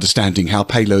 Understanding how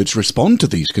payloads respond to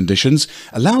these conditions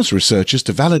allows researchers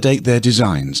to validate their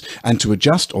designs and to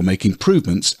adjust or make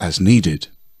improvements as needed.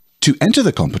 To enter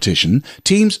the competition,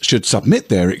 teams should submit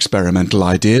their experimental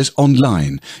ideas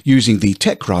online using the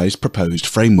TechRise proposed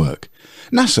framework.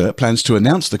 NASA plans to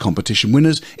announce the competition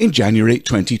winners in January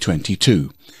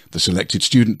 2022. The selected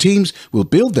student teams will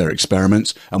build their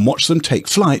experiments and watch them take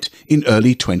flight in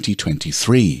early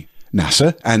 2023.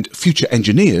 NASA and Future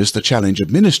Engineers, the challenge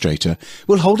administrator,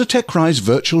 will hold a TechRise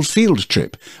virtual field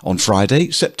trip on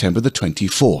Friday, September the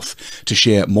 24th to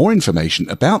share more information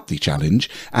about the challenge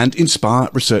and inspire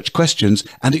research questions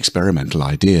and experimental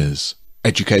ideas.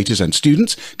 Educators and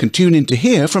students can tune in to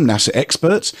hear from NASA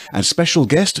experts and special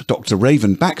guest Dr.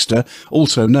 Raven Baxter,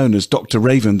 also known as Dr.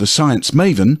 Raven the Science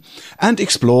Maven, and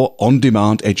explore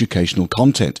on-demand educational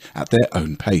content at their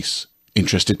own pace.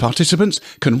 Interested participants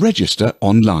can register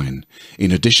online.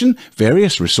 In addition,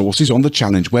 various resources on the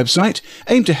Challenge website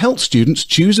aim to help students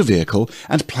choose a vehicle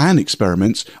and plan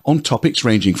experiments on topics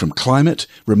ranging from climate,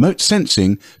 remote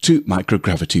sensing to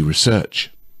microgravity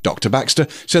research. Dr. Baxter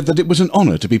said that it was an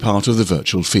honour to be part of the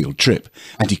virtual field trip,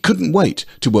 and he couldn't wait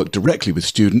to work directly with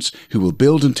students who will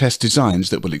build and test designs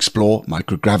that will explore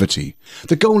microgravity.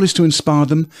 The goal is to inspire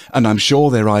them, and I'm sure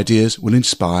their ideas will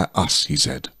inspire us, he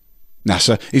said.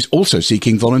 NASA is also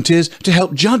seeking volunteers to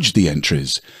help judge the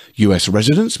entries. US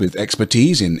residents with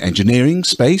expertise in engineering,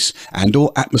 space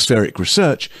and/or atmospheric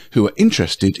research who are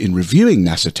interested in reviewing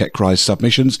NASA TechRise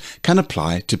submissions can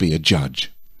apply to be a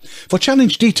judge. For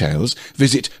challenge details,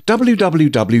 visit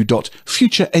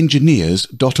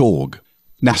www.futureengineers.org.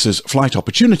 NASA's Flight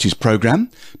Opportunities Program,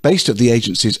 based at the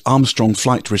agency's Armstrong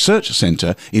Flight Research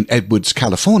Center in Edwards,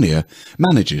 California,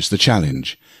 manages the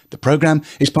challenge. The program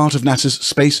is part of NASA's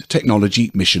Space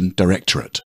Technology Mission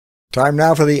Directorate. Time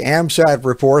now for the AMSAT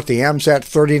report. The AMSAT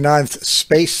 39th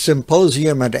Space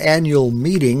Symposium and annual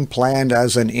meeting, planned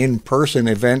as an in-person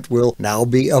event, will now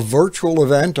be a virtual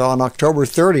event on October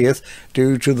 30th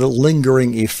due to the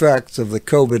lingering effects of the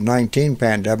COVID-19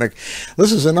 pandemic.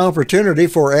 This is an opportunity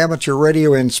for amateur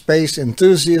radio and space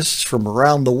enthusiasts from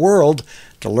around the world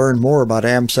to learn more about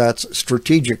AMSAT's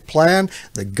strategic plan,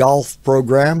 the Golf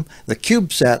program, the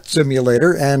CubeSat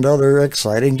simulator, and other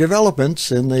exciting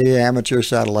developments in the amateur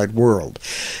satellite world.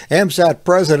 AMSAT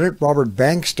President Robert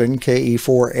Bankston,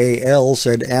 KE4AL,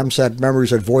 said AMSAT members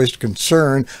had voiced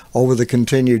concern over the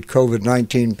continued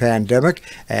COVID-19 pandemic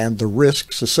and the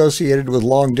risks associated with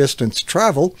long-distance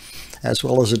travel, as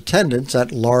well as attendance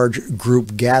at large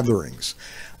group gatherings.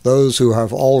 Those who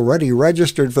have already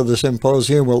registered for the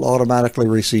symposium will automatically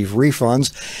receive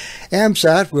refunds.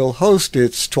 AMSAT will host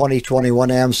its 2021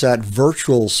 AMSAT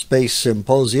Virtual Space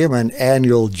Symposium and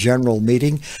annual general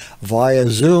meeting via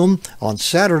Zoom on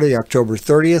Saturday, October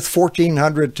 30th,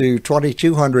 1400 to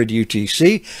 2200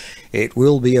 UTC. It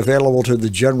will be available to the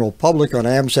general public on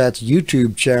AMSAT's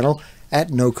YouTube channel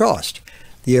at no cost.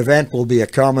 The event will be a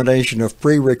combination of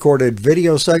pre-recorded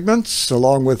video segments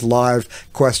along with live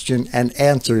question and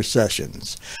answer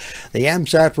sessions. The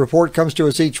AMSAT report comes to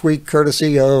us each week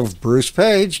courtesy of Bruce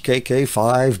Page,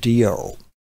 KK5DO.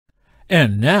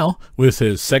 And now, with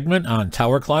his segment on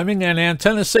tower climbing and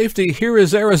antenna safety, here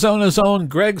is Arizona's own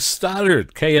Greg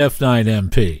Stoddard,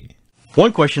 KF9MP.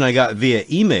 One question I got via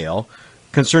email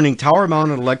concerning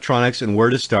tower-mounted electronics and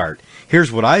where to start.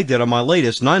 Here's what I did on my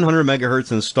latest 900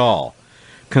 megahertz install.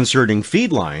 Concerning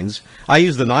feed lines, I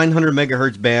use the 900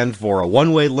 megahertz band for a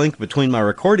one-way link between my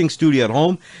recording studio at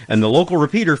home and the local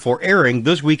repeater for airing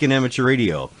This Week in Amateur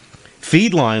Radio.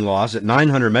 Feed line loss at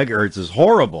 900 megahertz is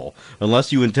horrible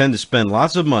unless you intend to spend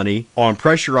lots of money on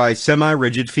pressurized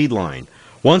semi-rigid feed line.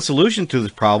 One solution to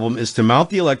this problem is to mount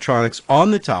the electronics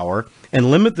on the tower and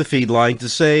limit the feed line to,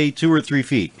 say, 2 or 3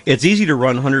 feet. It's easy to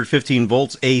run 115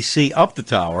 volts AC up the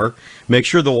tower. Make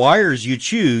sure the wires you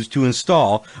choose to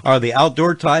install are the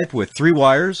outdoor type with 3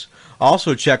 wires.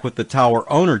 Also check with the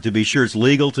tower owner to be sure it's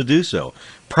legal to do so.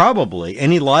 Probably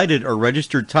any lighted or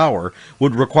registered tower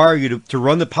would require you to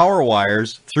run the power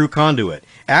wires through conduit.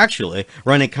 Actually,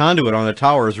 running conduit on a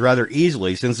tower is rather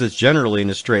easily since it's generally in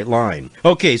a straight line.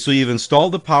 Okay, so you've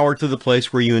installed the power to the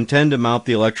place where you intend to mount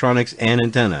the electronics and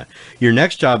antenna. Your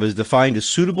next job is to find a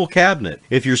suitable cabinet.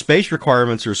 If your space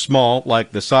requirements are small,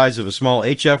 like the size of a small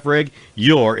HF rig,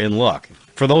 you're in luck.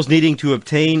 For those needing to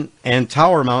obtain and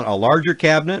tower mount a larger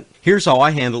cabinet, here's how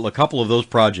I handled a couple of those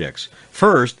projects.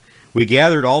 First, we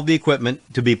gathered all the equipment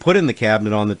to be put in the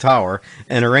cabinet on the tower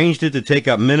and arranged it to take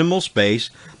up minimal space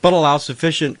but allow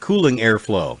sufficient cooling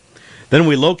airflow. Then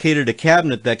we located a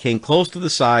cabinet that came close to the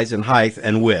size and height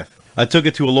and width. I took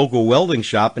it to a local welding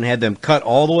shop and had them cut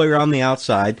all the way around the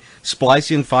outside,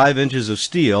 splice in 5 inches of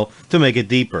steel to make it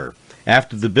deeper.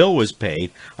 After the bill was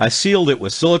paid, I sealed it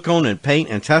with silicone and paint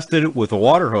and tested it with a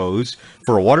water hose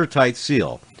for a watertight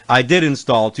seal. I did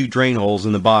install 2 drain holes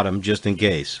in the bottom just in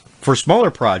case. For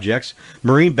smaller projects,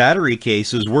 marine battery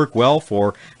cases work well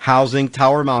for housing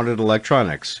tower-mounted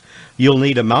electronics. You'll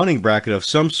need a mounting bracket of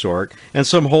some sort and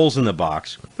some holes in the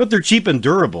box, but they're cheap and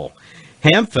durable.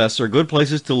 Hamfests are good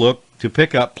places to look to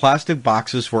pick up plastic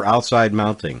boxes for outside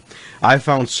mounting. I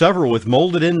found several with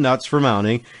molded-in nuts for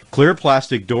mounting, clear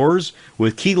plastic doors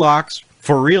with key locks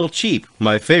for real cheap,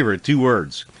 my favorite 2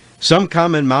 words. Some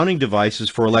common mounting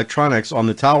devices for electronics on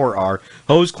the tower are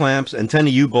hose clamps, antenna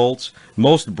U-bolts,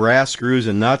 most brass screws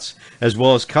and nuts, as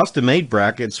well as custom-made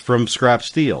brackets from scrap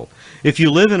steel. If you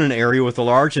live in an area with a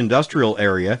large industrial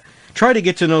area, try to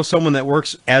get to know someone that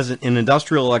works as an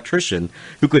industrial electrician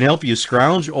who can help you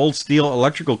scrounge old steel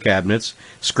electrical cabinets,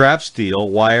 scrap steel,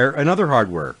 wire, and other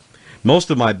hardware. Most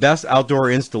of my best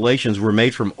outdoor installations were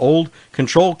made from old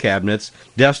control cabinets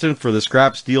destined for the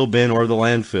scrap steel bin or the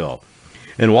landfill.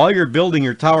 And while you're building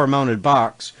your tower-mounted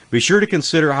box, be sure to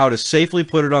consider how to safely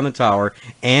put it on the tower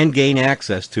and gain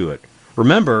access to it.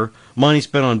 Remember, money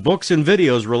spent on books and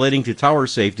videos relating to tower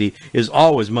safety is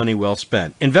always money well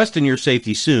spent. Invest in your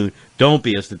safety soon. Don't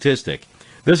be a statistic.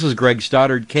 This is Greg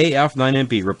Stoddard,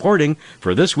 KF9MP, reporting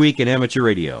for This Week in Amateur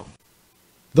Radio.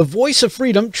 The Voice of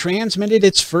Freedom transmitted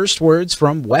its first words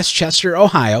from Westchester,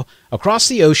 Ohio, across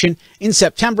the ocean in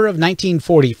September of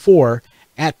 1944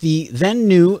 at the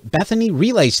then-new Bethany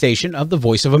Relay Station of the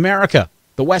Voice of America.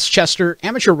 The Westchester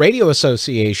Amateur Radio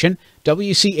Association,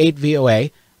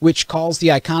 WC8VOA, which calls the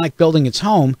iconic building its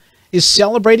home, is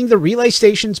celebrating the relay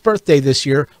station's birthday this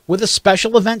year with a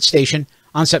special event station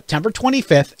on September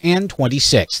 25th and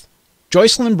 26th.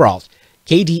 Joyce Limbrault,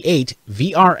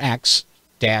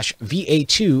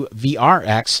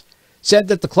 KD8-VRX-VA2-VRX, said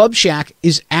that the Club Shack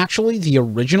is actually the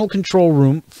original control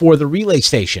room for the relay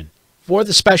station. For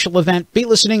the special event, be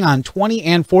listening on 20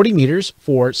 and 40 meters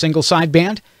for single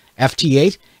sideband,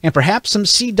 FT8, and perhaps some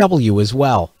CW as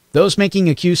well. Those making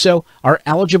a QSO are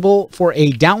eligible for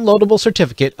a downloadable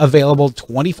certificate available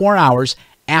 24 hours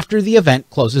after the event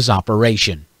closes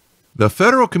operation. The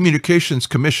Federal Communications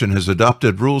Commission has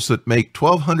adopted rules that make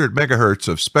 1200 megahertz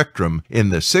of spectrum in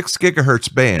the 6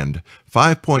 gigahertz band,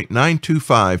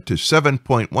 5.925 to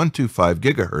 7.125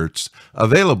 gigahertz,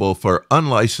 available for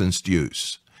unlicensed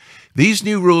use. These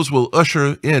new rules will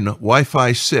usher in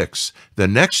Wi-Fi 6, the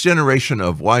next generation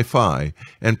of Wi-Fi,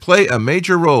 and play a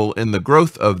major role in the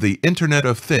growth of the Internet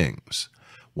of Things.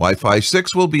 Wi-Fi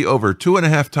 6 will be over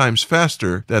 2.5 times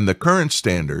faster than the current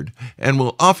standard and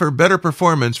will offer better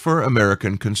performance for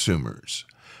American consumers.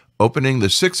 Opening the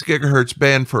 6 gigahertz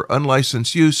band for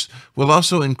unlicensed use will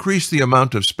also increase the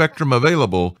amount of spectrum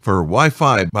available for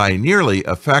Wi-Fi by nearly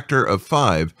a factor of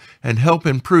 5 and help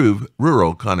improve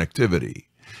rural connectivity.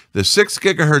 The 6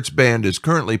 GHz band is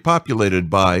currently populated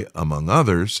by, among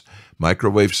others,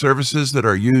 microwave services that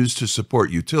are used to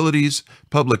support utilities,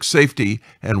 public safety,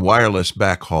 and wireless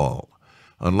backhaul.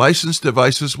 Unlicensed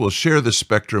devices will share the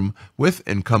spectrum with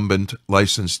incumbent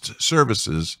licensed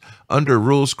services under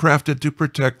rules crafted to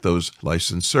protect those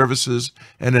licensed services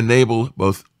and enable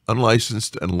both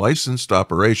unlicensed and licensed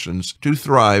operations to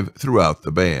thrive throughout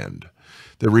the band.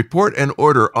 The report and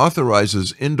order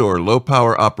authorizes indoor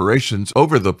low-power operations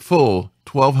over the full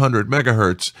 1200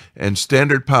 MHz and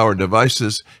standard power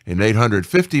devices in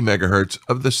 850 MHz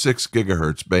of the 6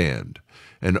 GHz band.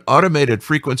 An automated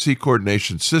frequency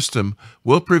coordination system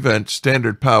will prevent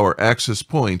standard power access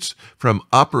points from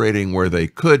operating where they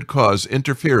could cause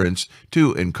interference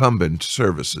to incumbent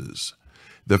services.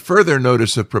 The further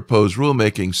notice of proposed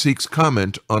rulemaking seeks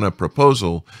comment on a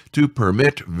proposal to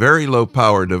permit very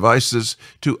low-power devices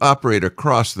to operate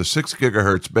across the 6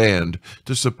 GHz band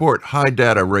to support high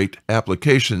data rate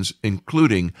applications,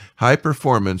 including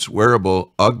high-performance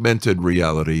wearable augmented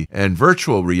reality and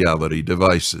virtual reality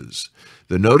devices.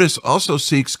 The notice also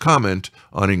seeks comment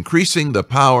on increasing the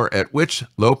power at which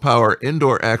low-power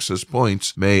indoor access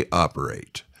points may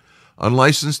operate.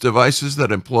 Unlicensed devices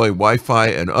that employ Wi-Fi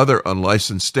and other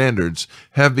unlicensed standards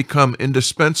have become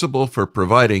indispensable for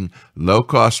providing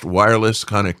low-cost wireless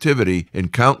connectivity in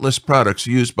countless products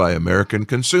used by American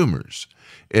consumers.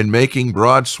 In making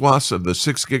broad swaths of the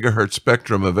 6 GHz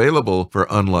spectrum available for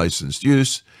unlicensed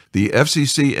use, the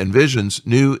FCC envisions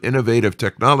new innovative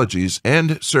technologies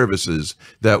and services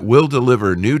that will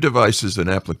deliver new devices and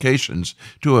applications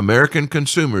to American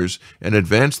consumers and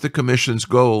advance the Commission's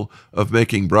goal of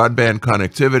making broadband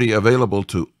connectivity available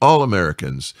to all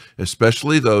Americans,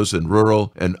 especially those in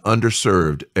rural and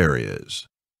underserved areas.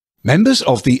 Members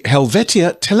of the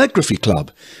Helvetia Telegraphy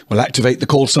Club will activate the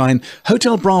call sign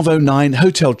Hotel Bravo 9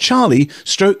 Hotel Charlie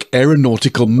 /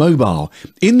 Aeronautical Mobile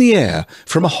in the air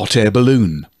from a hot air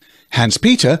balloon.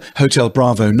 Hans-Peter, Hotel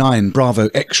Bravo 9 Bravo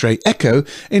X-Ray Echo,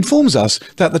 informs us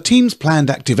that the team's planned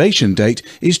activation date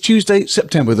is Tuesday,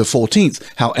 September the 14th.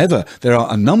 However, there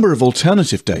are a number of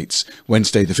alternative dates,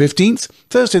 Wednesday the 15th,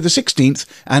 Thursday the 16th,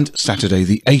 and Saturday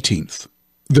the 18th.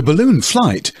 The balloon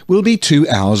flight will be 2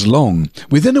 hours long,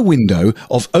 within a window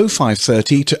of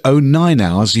 0530 to 09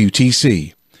 hours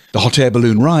UTC. The hot air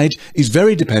balloon ride is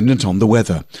very dependent on the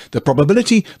weather. The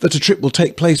probability that a trip will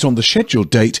take place on the scheduled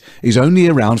date is only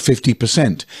around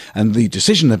 50%, and the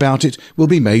decision about it will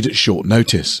be made at short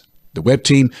notice. The web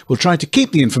team will try to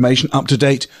keep the information up to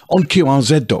date on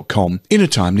QRZ.com in a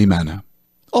timely manner.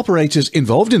 Operators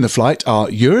involved in the flight are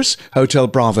Eurus, Hotel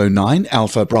Bravo 9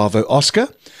 Alpha Bravo Oscar,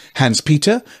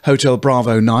 Hans-Peter, Hotel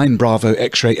Bravo 9 Bravo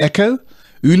X-Ray Echo,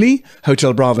 Uli,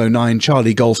 Hotel Bravo 9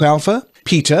 Charlie Golf Alpha,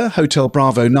 Peter, Hotel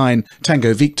Bravo 9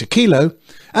 Tango Victor Kilo,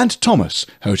 and Thomas,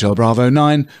 Hotel Bravo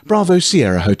 9 Bravo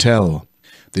Sierra Hotel.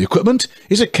 The equipment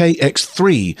is a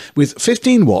KX3 with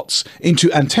 15 watts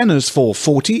into antennas for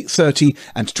 40, 30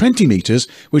 and 20 meters,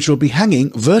 which will be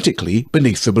hanging vertically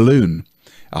beneath the balloon.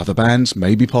 Other bands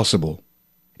may be possible.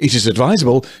 It is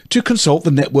advisable to consult the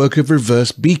network of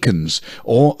reverse beacons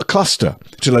or a cluster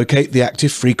to locate the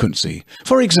active frequency.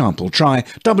 For example, try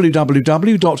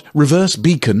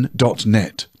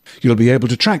www.reversebeacon.net. You'll be able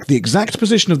to track the exact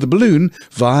position of the balloon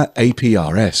via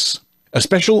APRS. A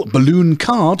special balloon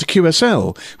card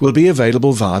QSL will be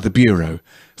available via the Bureau.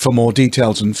 For more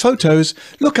details and photos,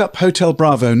 look up Hotel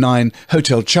Bravo 9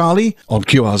 Hotel Charlie on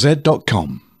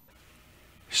QRZ.com.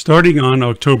 Starting on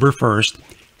October 1st,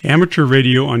 amateur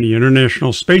radio on the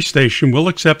International Space Station will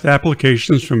accept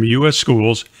applications from U.S.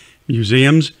 schools,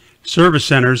 museums, service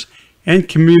centers, and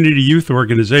community youth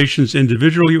organizations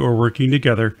individually or working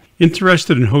together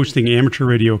interested in hosting amateur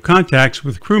radio contacts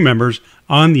with crew members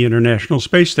on the International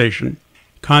Space Station.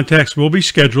 Contacts will be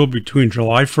scheduled between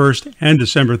July 1st and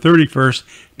December 31st,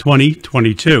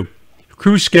 2022.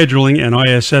 Crew scheduling and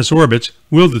ISS orbits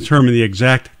will determine the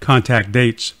exact contact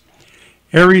dates.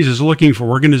 ARES is looking for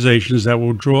organizations that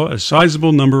will draw a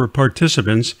sizable number of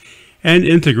participants and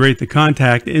integrate the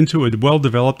contact into a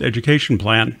well-developed education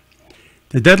plan.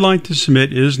 The deadline to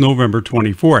submit is November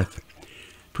 24th.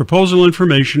 Proposal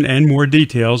information and more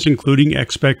details, including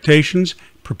expectations,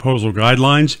 proposal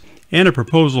guidelines, and a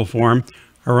proposal form,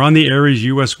 are on the ARES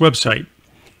US website.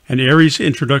 An ARES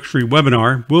introductory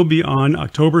webinar will be on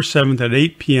October 7th at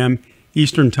 8 p.m.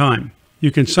 Eastern Time.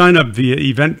 You can sign up via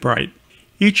Eventbrite.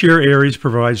 Each year, ARES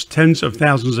provides tens of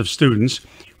thousands of students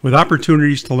with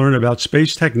opportunities to learn about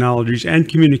space technologies and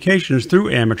communications through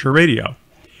amateur radio.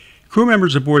 Crew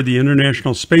members aboard the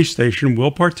International Space Station will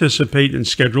participate in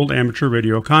scheduled amateur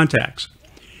radio contacts.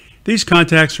 These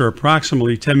contacts are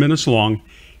approximately 10 minutes long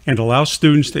and allows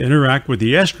students to interact with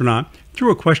the astronaut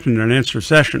through a question and answer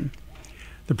session.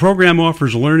 The program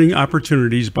offers learning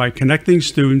opportunities by connecting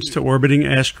students to orbiting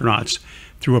astronauts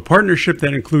through a partnership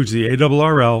that includes the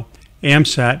ARRL,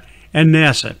 AMSAT, and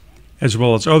NASA, as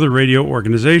well as other radio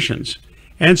organizations,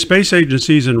 and space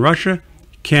agencies in Russia,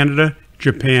 Canada,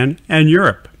 Japan, and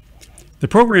Europe. The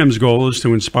program's goal is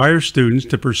to inspire students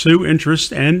to pursue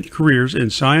interests and careers in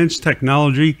science,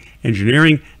 technology,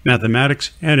 engineering,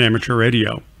 mathematics, and amateur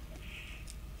radio.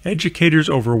 Educators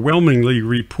overwhelmingly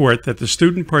report that the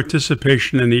student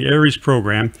participation in the ARES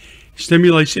program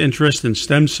stimulates interest in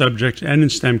STEM subjects and in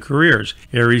STEM careers,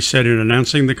 ARES said in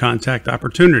announcing the contact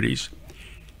opportunities.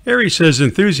 ARES says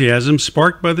enthusiasm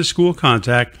sparked by the school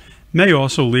contact may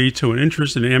also lead to an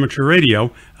interest in amateur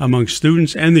radio among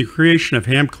students and the creation of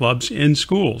ham clubs in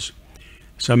schools.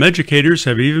 Some educators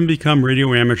have even become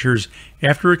radio amateurs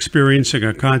after experiencing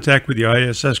a contact with the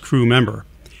ISS crew member.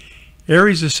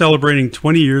 ARES is celebrating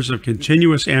 20 years of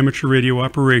continuous amateur radio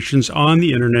operations on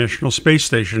the International Space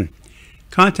Station.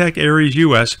 Contact ARES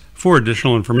US for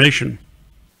additional information.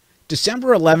 December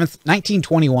 11th,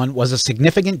 1921 was a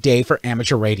significant day for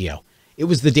amateur radio. It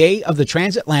was the day of the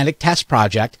Transatlantic Test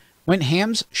Project, when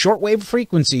ham's shortwave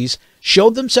frequencies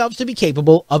showed themselves to be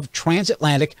capable of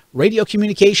transatlantic radio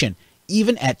communication,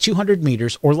 even at 200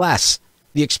 meters or less.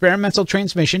 The experimental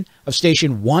transmission of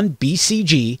Station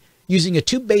 1BCG using a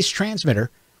tube-based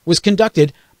transmitter was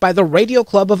conducted by the Radio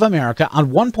Club of America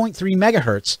on 1.3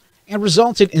 megahertz and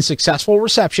resulted in successful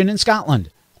reception in Scotland.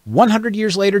 100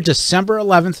 years later, December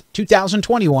 11th,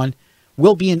 2021,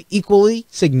 will be an equally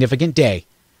significant day.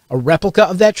 A replica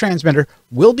of that transmitter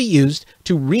will be used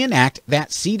to reenact that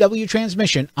CW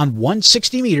transmission on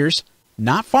 160 meters,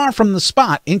 not far from the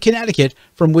spot in Connecticut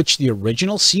from which the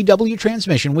original CW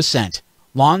transmission was sent.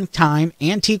 Longtime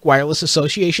Antique Wireless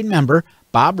Association member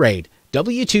Bob Raid,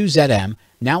 W2ZM,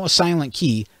 now a silent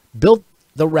key, built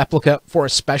the replica for a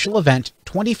special event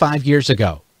 25 years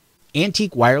ago.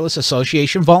 Antique Wireless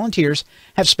Association volunteers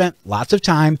have spent lots of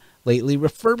time lately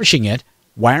refurbishing it,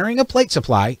 wiring a plate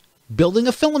supply, building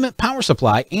a filament power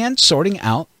supply, and sorting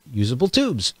out usable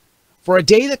tubes. For a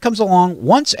day that comes along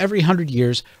once every 100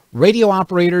 years, radio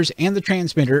operators and the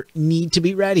transmitter need to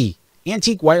be ready.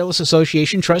 Antique Wireless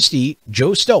Association trustee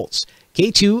Joe Stoltz,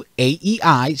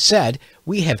 K2AEI, said,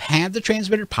 "We have had the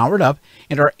transmitter powered up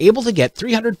and are able to get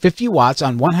 350 watts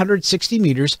on 160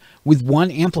 meters with one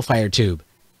amplifier tube.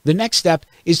 The next step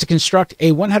is to construct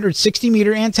a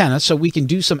 160-meter antenna so we can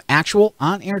do some actual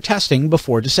on-air testing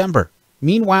before December."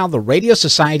 Meanwhile, the Radio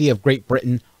Society of Great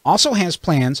Britain also has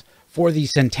plans for the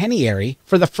centenary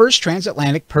for the first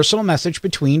transatlantic personal message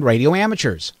between radio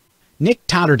amateurs. Nick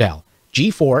Totterdell,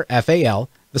 G4FAL,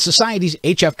 the Society's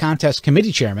HF Contest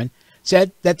Committee Chairman,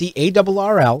 said that the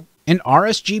ARRL and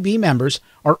RSGB members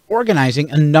are organizing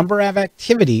a number of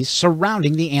activities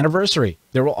surrounding the anniversary.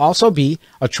 There will also be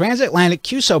a transatlantic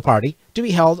QSO party to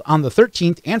be held on the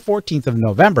 13th and 14th of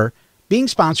November, being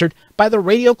sponsored by the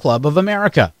Radio Club of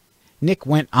America. Nick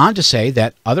went on to say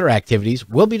that other activities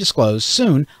will be disclosed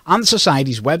soon on the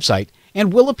Society's website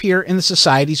and will appear in the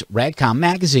Society's Radcom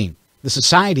magazine. The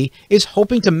Society is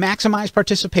hoping to maximize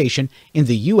participation in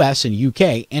the US and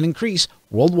UK and increase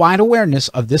worldwide awareness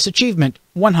of this achievement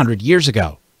 100 years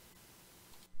ago.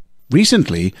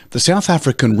 Recently, the South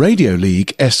African Radio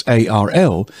League,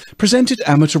 SARL, presented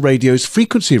amateur radio's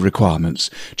frequency requirements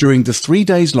during the 3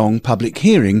 days long public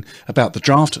hearing about the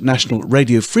draft National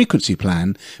Radio Frequency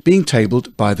Plan being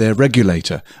tabled by their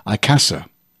regulator, ICASA.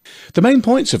 The main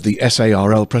points of the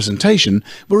SARL presentation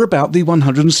were about the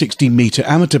 160-meter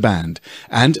amateur band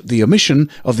and the omission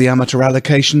of the amateur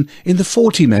allocation in the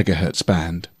 40 MHz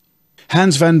band.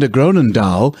 Hans van der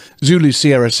Gronendaal, Zulu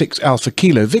Sierra 6 Alpha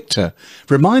Kilo Victor,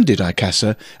 reminded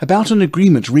ICASA about an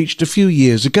agreement reached a few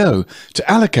years ago to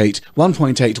allocate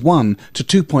 1.81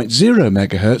 to 2.0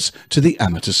 MHz to the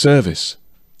amateur service.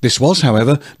 This was,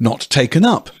 however, not taken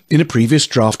up in a previous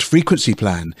draft frequency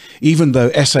plan, even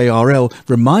though SARL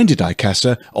reminded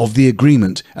ICASA of the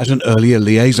agreement at an earlier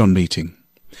liaison meeting.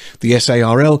 The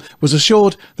SARL was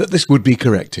assured that this would be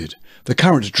corrected. The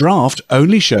current draft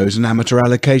only shows an amateur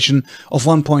allocation of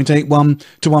 1.81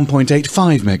 to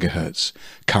 1.85 MHz.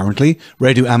 Currently,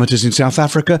 radio amateurs in South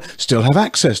Africa still have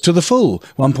access to the full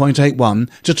 1.81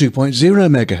 to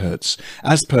 2.0 MHz,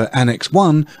 as per Annex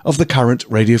 1 of the current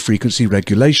radio frequency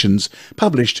regulations,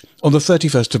 published on the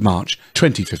 31st of March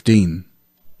 2015.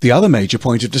 The other major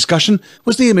point of discussion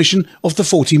was the emission of the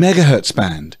 40 MHz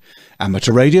band.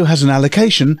 Amateur radio has an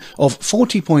allocation of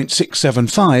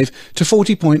 40.675 to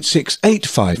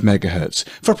 40.685 MHz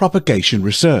for propagation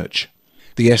research.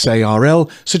 The SARL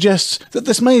suggests that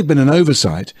this may have been an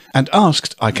oversight and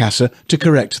asked ICASA to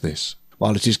correct this.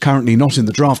 While it is currently not in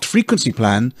the draft frequency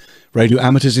plan, radio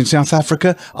amateurs in South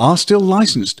Africa are still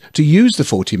licensed to use the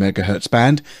 40 MHz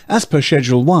band as per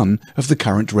Schedule 1 of the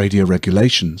current radio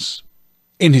regulations.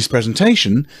 In his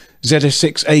presentation,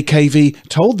 ZS6AKV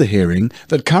told the hearing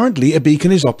that currently a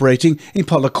beacon is operating in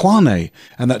Polokwane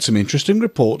and that some interesting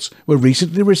reports were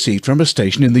recently received from a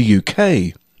station in the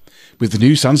UK. With the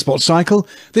new sunspot cycle,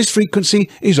 this frequency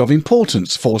is of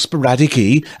importance for sporadic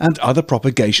E and other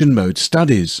propagation mode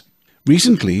studies.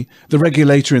 Recently, the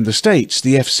regulator in the States,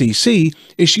 the FCC,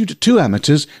 issued 2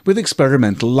 amateurs with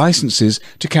experimental licenses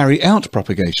to carry out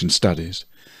propagation studies.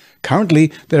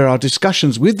 Currently, there are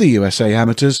discussions with the USA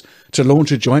amateurs to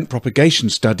launch a joint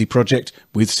propagation study project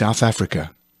with South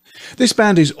Africa. This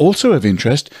band is also of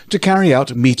interest to carry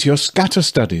out meteor scatter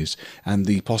studies and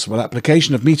the possible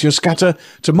application of meteor scatter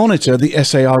to monitor the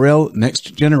SARL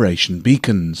next generation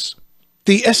beacons.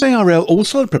 The SARL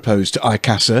also proposed to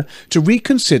ICASA to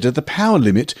reconsider the power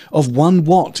limit of 1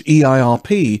 watt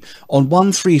EIRP on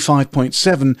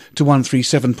 135.7 to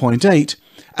 137.8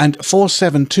 and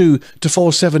 472 to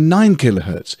 479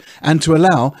 kHz and to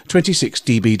allow 26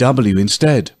 dBW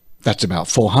instead. That's about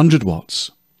 400 watts.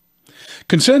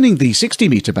 Concerning the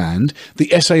 60-metre band, the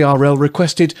SARL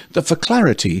requested that for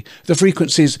clarity, the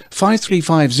frequencies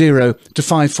 5350 to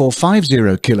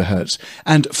 5450 kHz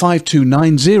and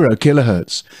 5290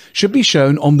 kHz should be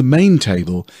shown on the main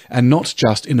table and not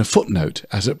just in a footnote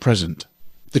as at present.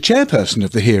 The chairperson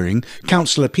of the hearing,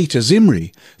 Councillor Peter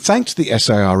Zimri, thanked the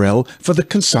SARL for the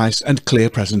concise and clear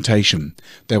presentation.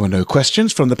 There were no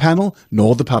questions from the panel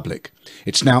nor the public.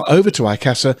 It's now over to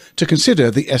ICASA to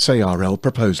consider the SARL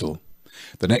proposal.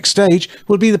 The next stage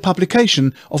will be the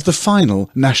publication of the final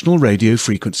National Radio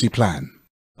Frequency Plan.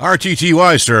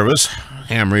 RTTY service,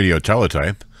 ham radio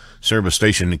teletype, service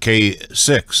station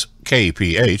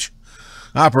K6KPH,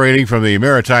 operating from the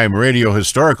Maritime Radio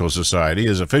Historical Society,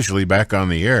 is officially back on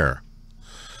the air.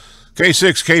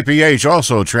 K6KPH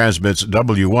also transmits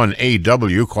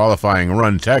W1AW qualifying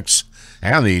run texts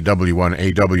and the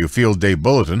W1AW Field Day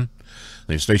Bulletin.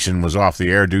 The station was off the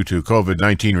air due to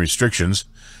COVID-19 restrictions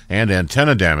and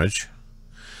antenna damage.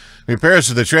 Repairs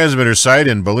to the transmitter site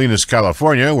in Bolinas,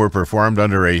 California were performed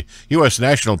under a U.S.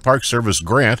 National Park Service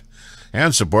grant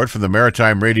and support from the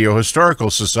Maritime Radio Historical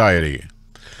Society.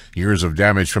 Years of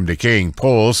damage from decaying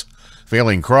poles,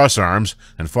 failing crossarms,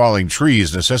 and falling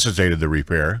trees necessitated the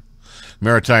repair,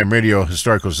 Maritime Radio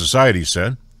Historical Society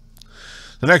said.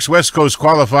 The next West Coast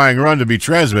qualifying run to be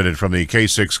transmitted from the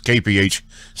K6KPH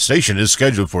station is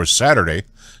scheduled for Saturday,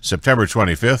 September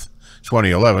 25th,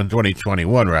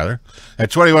 2021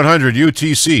 at 2100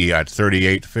 UTC at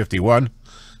 3851,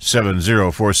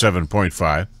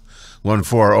 7047.5,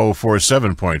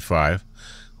 14047.5,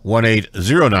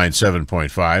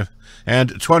 18097.5, and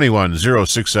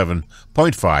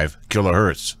 21067.5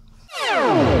 kilohertz.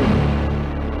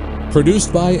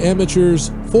 Produced by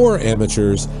amateurs for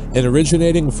amateurs and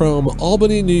originating from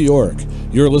Albany, New York,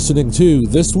 you're listening to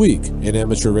This Week in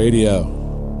Amateur Radio.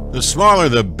 The smaller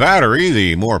the battery,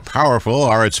 the more powerful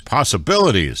are its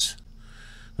possibilities.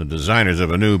 The designers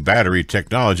of a new battery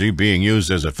technology being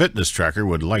used as a fitness tracker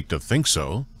would like to think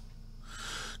so.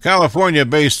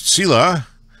 California-based Sila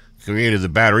created the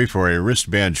battery for a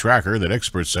wristband tracker that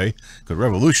experts say could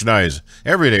revolutionize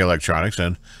everyday electronics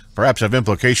and perhaps have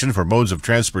implication for modes of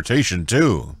transportation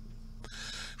too.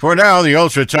 For now, the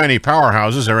ultra-tiny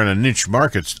powerhouses are in a niche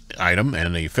market item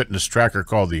and a fitness tracker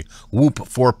called the Whoop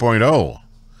 4.0.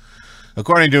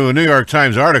 According to a New York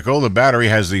Times article, the battery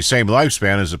has the same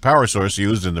lifespan as the power source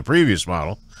used in the previous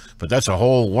model, but that's a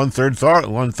whole one-third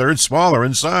smaller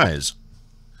in size.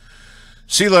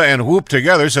 Sila and Whoop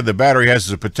together said the battery has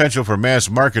the potential for mass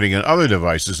marketing in other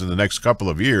devices in the next couple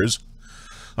of years.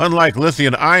 Unlike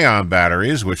lithium-ion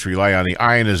batteries, which rely on the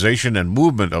ionization and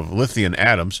movement of lithium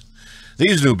atoms,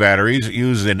 these new batteries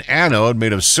use an anode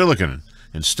made of silicon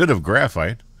instead of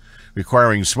graphite,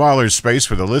 requiring smaller space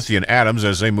for the lithium atoms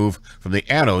as they move from the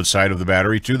anode side of the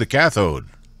battery to the cathode.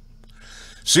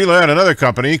 Sila and another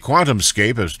company,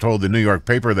 QuantumScape, has told the New York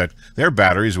paper that their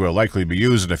batteries will likely be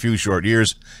used in a few short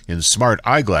years in smart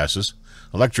eyeglasses,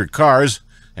 electric cars,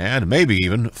 and maybe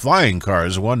even flying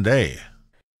cars one day.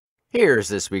 Here's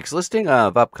this week's listing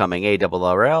of upcoming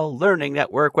ARRL Learning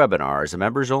Network webinars, a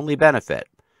members-only benefit.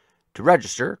 To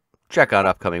register, check out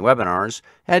upcoming webinars,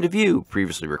 and to view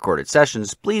previously recorded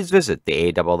sessions, please visit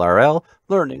the ARRL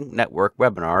Learning Network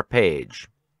webinar page.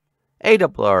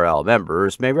 ARRL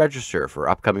members may register for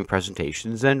upcoming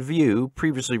presentations and view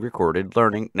previously recorded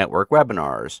Learning Network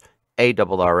webinars.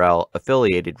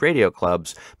 ARRL-affiliated radio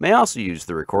clubs may also use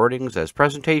the recordings as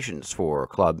presentations for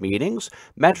club meetings,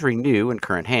 mentoring new and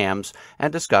current hams,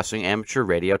 and discussing amateur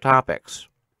radio topics.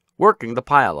 Working the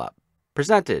Pile-Up,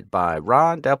 presented by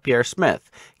Ron Delpierre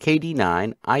Smith,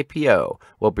 KD9 IPO,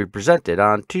 will be presented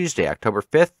on Tuesday, October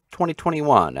 5th,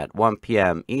 2021 at 1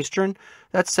 p.m. Eastern,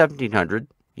 that's 1700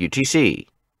 UTC.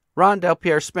 Ron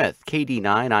Delpierre Smith, KD9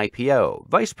 IPO,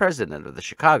 Vice President of the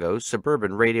Chicago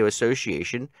Suburban Radio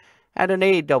Association and an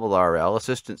ARRL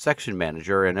Assistant Section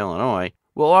Manager in Illinois,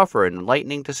 will offer an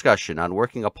enlightening discussion on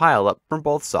working a pile-up from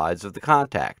both sides of the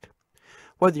contact.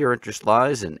 Whether your interest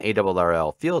lies in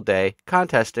ARRL Field Day,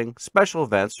 contesting, special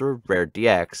events, or Rare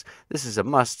DX, this is a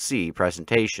must-see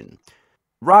presentation.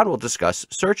 Ron will discuss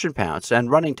search and pounce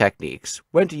and running techniques,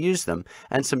 when to use them,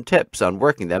 and some tips on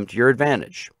working them to your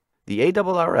advantage. The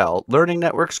ARRL Learning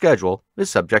Network schedule is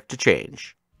subject to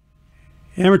change.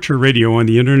 Amateur radio on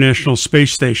the International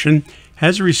Space Station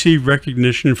has received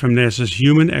recognition from NASA's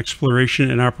Human Exploration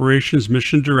and Operations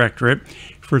Mission Directorate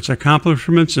for its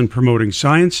accomplishments in promoting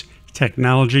science,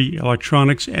 technology,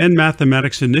 electronics, and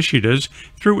mathematics initiatives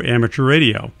through amateur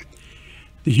radio.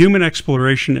 The Human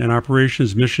Exploration and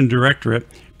Operations Mission Directorate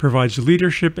provides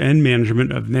leadership and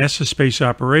management of NASA space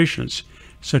operations,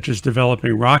 such as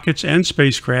developing rockets and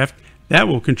spacecraft that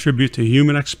will contribute to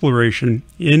human exploration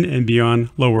in and beyond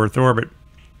low Earth orbit.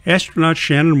 Astronaut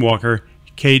Shannon Walker,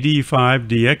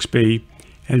 KD5DXB,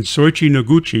 and Soichi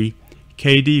Noguchi,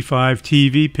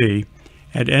 KD5TVP,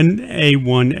 at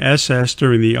NA1SS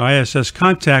during the ISS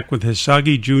contact with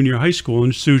Hisagi Junior High School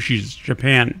in Sushi,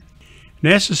 Japan.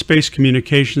 NASA Space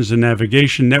Communications and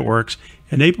Navigation Networks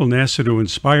enable NASA to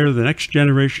inspire the next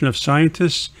generation of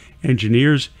scientists,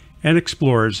 engineers, and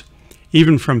explorers,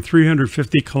 even from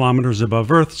 350 kilometers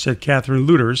above Earth, said Catherine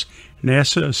Luters,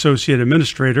 NASA Associate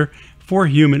Administrator for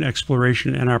Human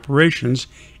Exploration and Operations,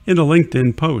 in a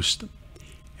LinkedIn post.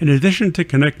 In addition to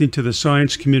connecting to the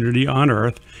science community on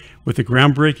Earth with the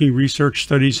groundbreaking research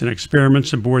studies and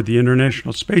experiments aboard the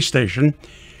International Space Station,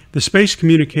 the Space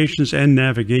Communications and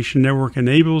Navigation Network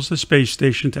enables the space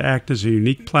station to act as a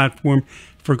unique platform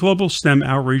for global STEM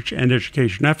outreach and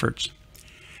education efforts.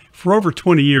 For over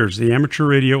 20 years, the Amateur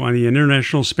Radio on the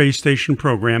International Space Station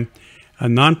program, a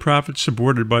nonprofit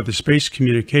supported by the Space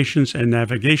Communications and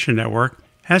Navigation Network,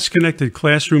 has connected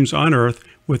classrooms on Earth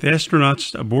with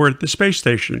astronauts aboard the space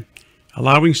station,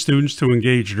 allowing students to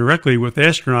engage directly with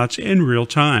astronauts in real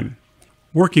time.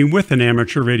 Working with an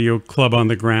amateur radio club on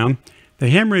the ground, the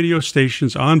ham radio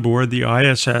stations on board the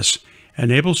ISS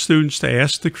enable students to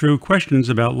ask the crew questions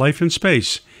about life in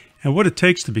space and what it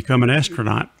takes to become an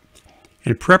astronaut.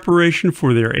 In preparation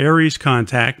for their Aries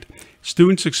contact,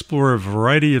 students explore a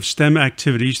variety of STEM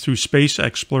activities through space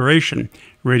exploration,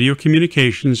 radio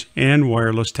communications, and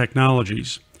wireless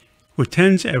technologies. With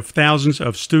tens of thousands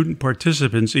of student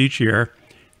participants each year,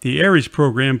 the Aries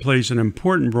program plays an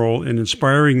important role in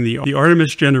inspiring the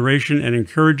Artemis generation and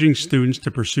encouraging students to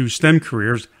pursue STEM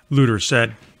careers, Luter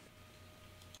said.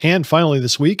 And finally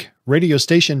this week, radio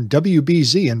station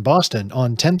WBZ in Boston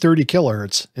on 1030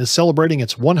 kHz is celebrating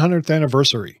its 100th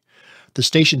anniversary. The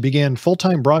station began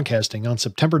full-time broadcasting on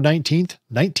September 19,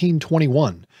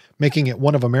 1921, making it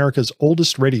one of America's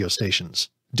oldest radio stations.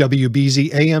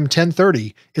 WBZ AM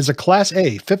 1030 is a Class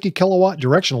A 50-kilowatt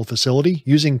directional facility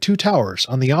using 2 towers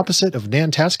on the opposite of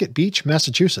Nantasket Beach,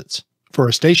 Massachusetts. For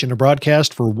a station to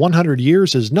broadcast for 100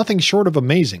 years is nothing short of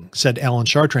amazing, said Alan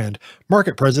Chartrand,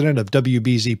 market president of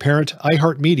WBZ parent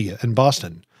iHeartMedia in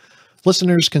Boston.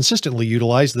 Listeners consistently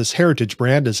utilize this heritage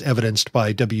brand as evidenced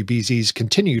by WBZ's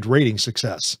continued rating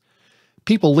success.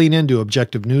 People lean into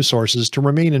objective news sources to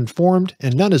remain informed,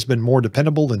 and none has been more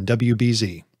dependable than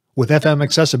WBZ. With FM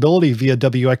accessibility via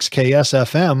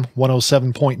WXKS-FM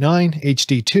 107.9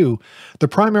 HD2, the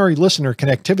primary listener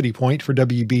connectivity point for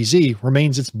WBZ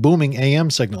remains its booming AM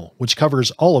signal, which covers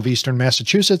all of eastern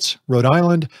Massachusetts, Rhode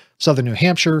Island, southern New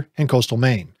Hampshire, and coastal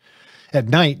Maine. At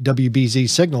night,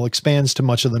 WBZ's signal expands to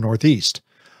much of the Northeast.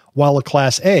 While a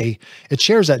Class A, it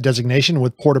shares that designation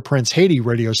with Port-au-Prince, Haiti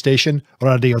radio station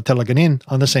Radio Teleganin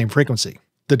on the same frequency.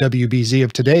 The WBZ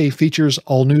of today features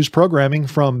all-news programming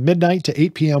from midnight to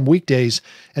 8 p.m. weekdays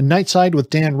and Nightside with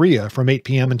Dan Ria from 8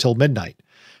 p.m. until midnight.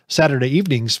 Saturday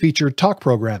evenings feature talk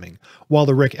programming, while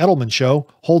The Rick Edelman Show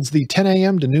holds the 10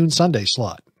 a.m. to noon Sunday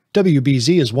slot.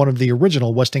 WBZ is one of the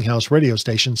original Westinghouse radio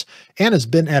stations and has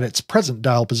been at its present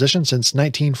dial position since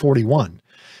 1941.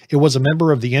 It was a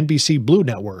member of the NBC Blue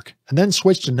Network and then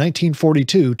switched in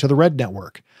 1942 to the Red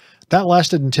Network. That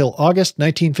lasted until August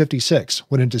 1956,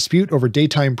 when a dispute over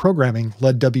daytime programming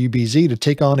led WBZ to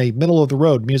take on a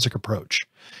middle-of-the-road music approach.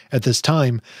 At this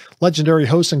time, legendary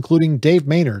hosts including Dave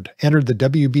Maynard entered the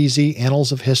WBZ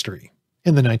annals of history.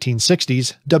 In the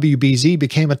 1960s, WBZ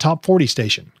became a top 40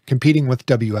 station, competing with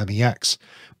WMEX.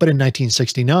 But in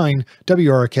 1969,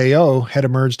 WRKO had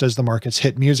emerged as the market's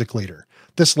hit music leader.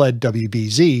 This led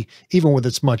WBZ, even with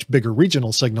its much bigger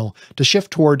regional signal, to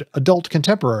shift toward adult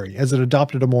contemporary as it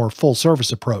adopted a more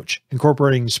full-service approach,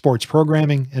 incorporating sports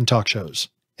programming and talk shows.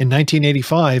 In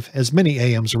 1985, as many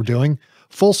AMs were doing,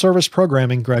 full-service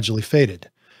programming gradually faded.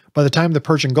 By the time the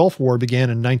Persian Gulf War began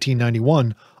in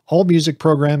 1991, all music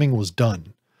programming was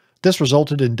done. This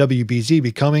resulted in WBZ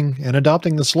becoming and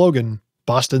adopting the slogan,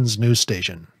 Boston's News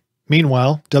Station.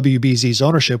 Meanwhile, WBZ's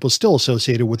ownership was still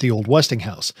associated with the old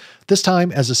Westinghouse, this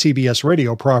time as a CBS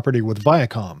radio property with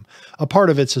Viacom, a part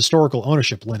of its historical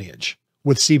ownership lineage.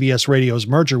 With CBS Radio's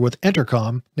merger with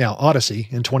Entercom, now Odyssey,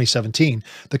 in 2017,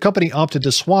 the company opted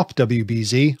to swap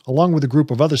WBZ along with a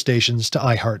group of other stations to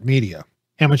iHeartMedia.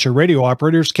 Amateur radio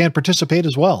operators can participate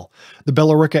as well. The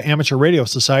Billerica Amateur Radio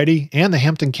Society and the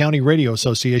Hampton County Radio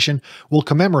Association will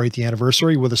commemorate the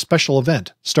anniversary with a special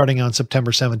event starting on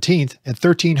September 17th at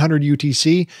 1300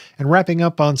 UTC and wrapping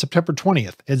up on September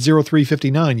 20th at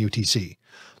 0359 UTC.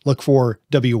 Look for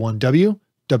W1W,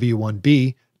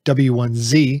 W1B,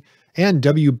 W1Z, and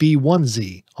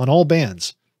WB1Z on all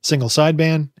bands, single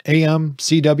sideband, AM,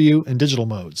 CW, and digital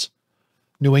modes.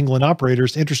 New England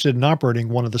operators interested in operating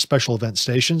one of the special event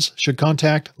stations should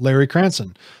contact Larry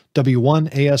Cranston,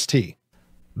 W1AST.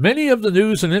 Many of the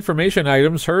news and information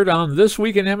items heard on This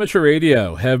Week in Amateur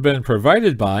Radio have been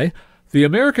provided by the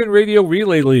American Radio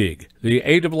Relay League, the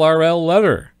ARRL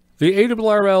Letter, the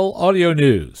ARRL Audio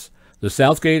News, the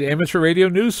Southgate Amateur Radio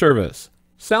News Service,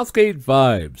 Southgate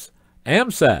Vibes,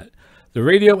 AMSAT, the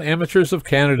Radio Amateurs of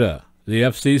Canada, the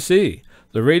FCC,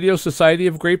 the Radio Society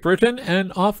of Great Britain, and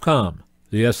Ofcom,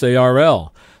 the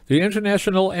SARL, the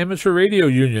International Amateur Radio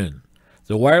Union,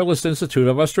 the Wireless Institute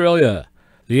of Australia,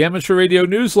 the Amateur Radio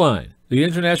Newsline, the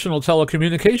International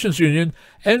Telecommunications Union,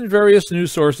 and various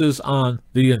news sources on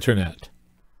the Internet.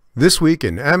 This Week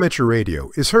in Amateur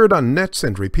Radio is heard on nets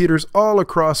and repeaters all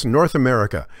across North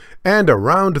America and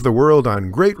around the world on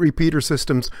great repeater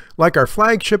systems like our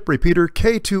flagship repeater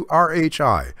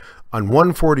K2RHI on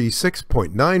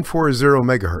 146.940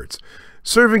 MHz,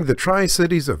 serving the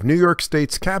Tri-Cities of New York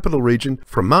State's capital region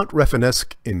from Mount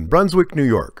Refenesque in Brunswick, New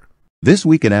York. This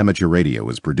Week in Amateur Radio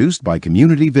is produced by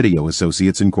Community Video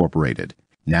Associates Incorporated.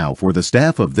 Now, for the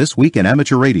staff of This Week in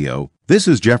Amateur Radio, this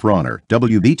is Jeff Ronner,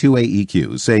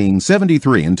 WB2AEQ, saying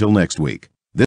 73 until next week.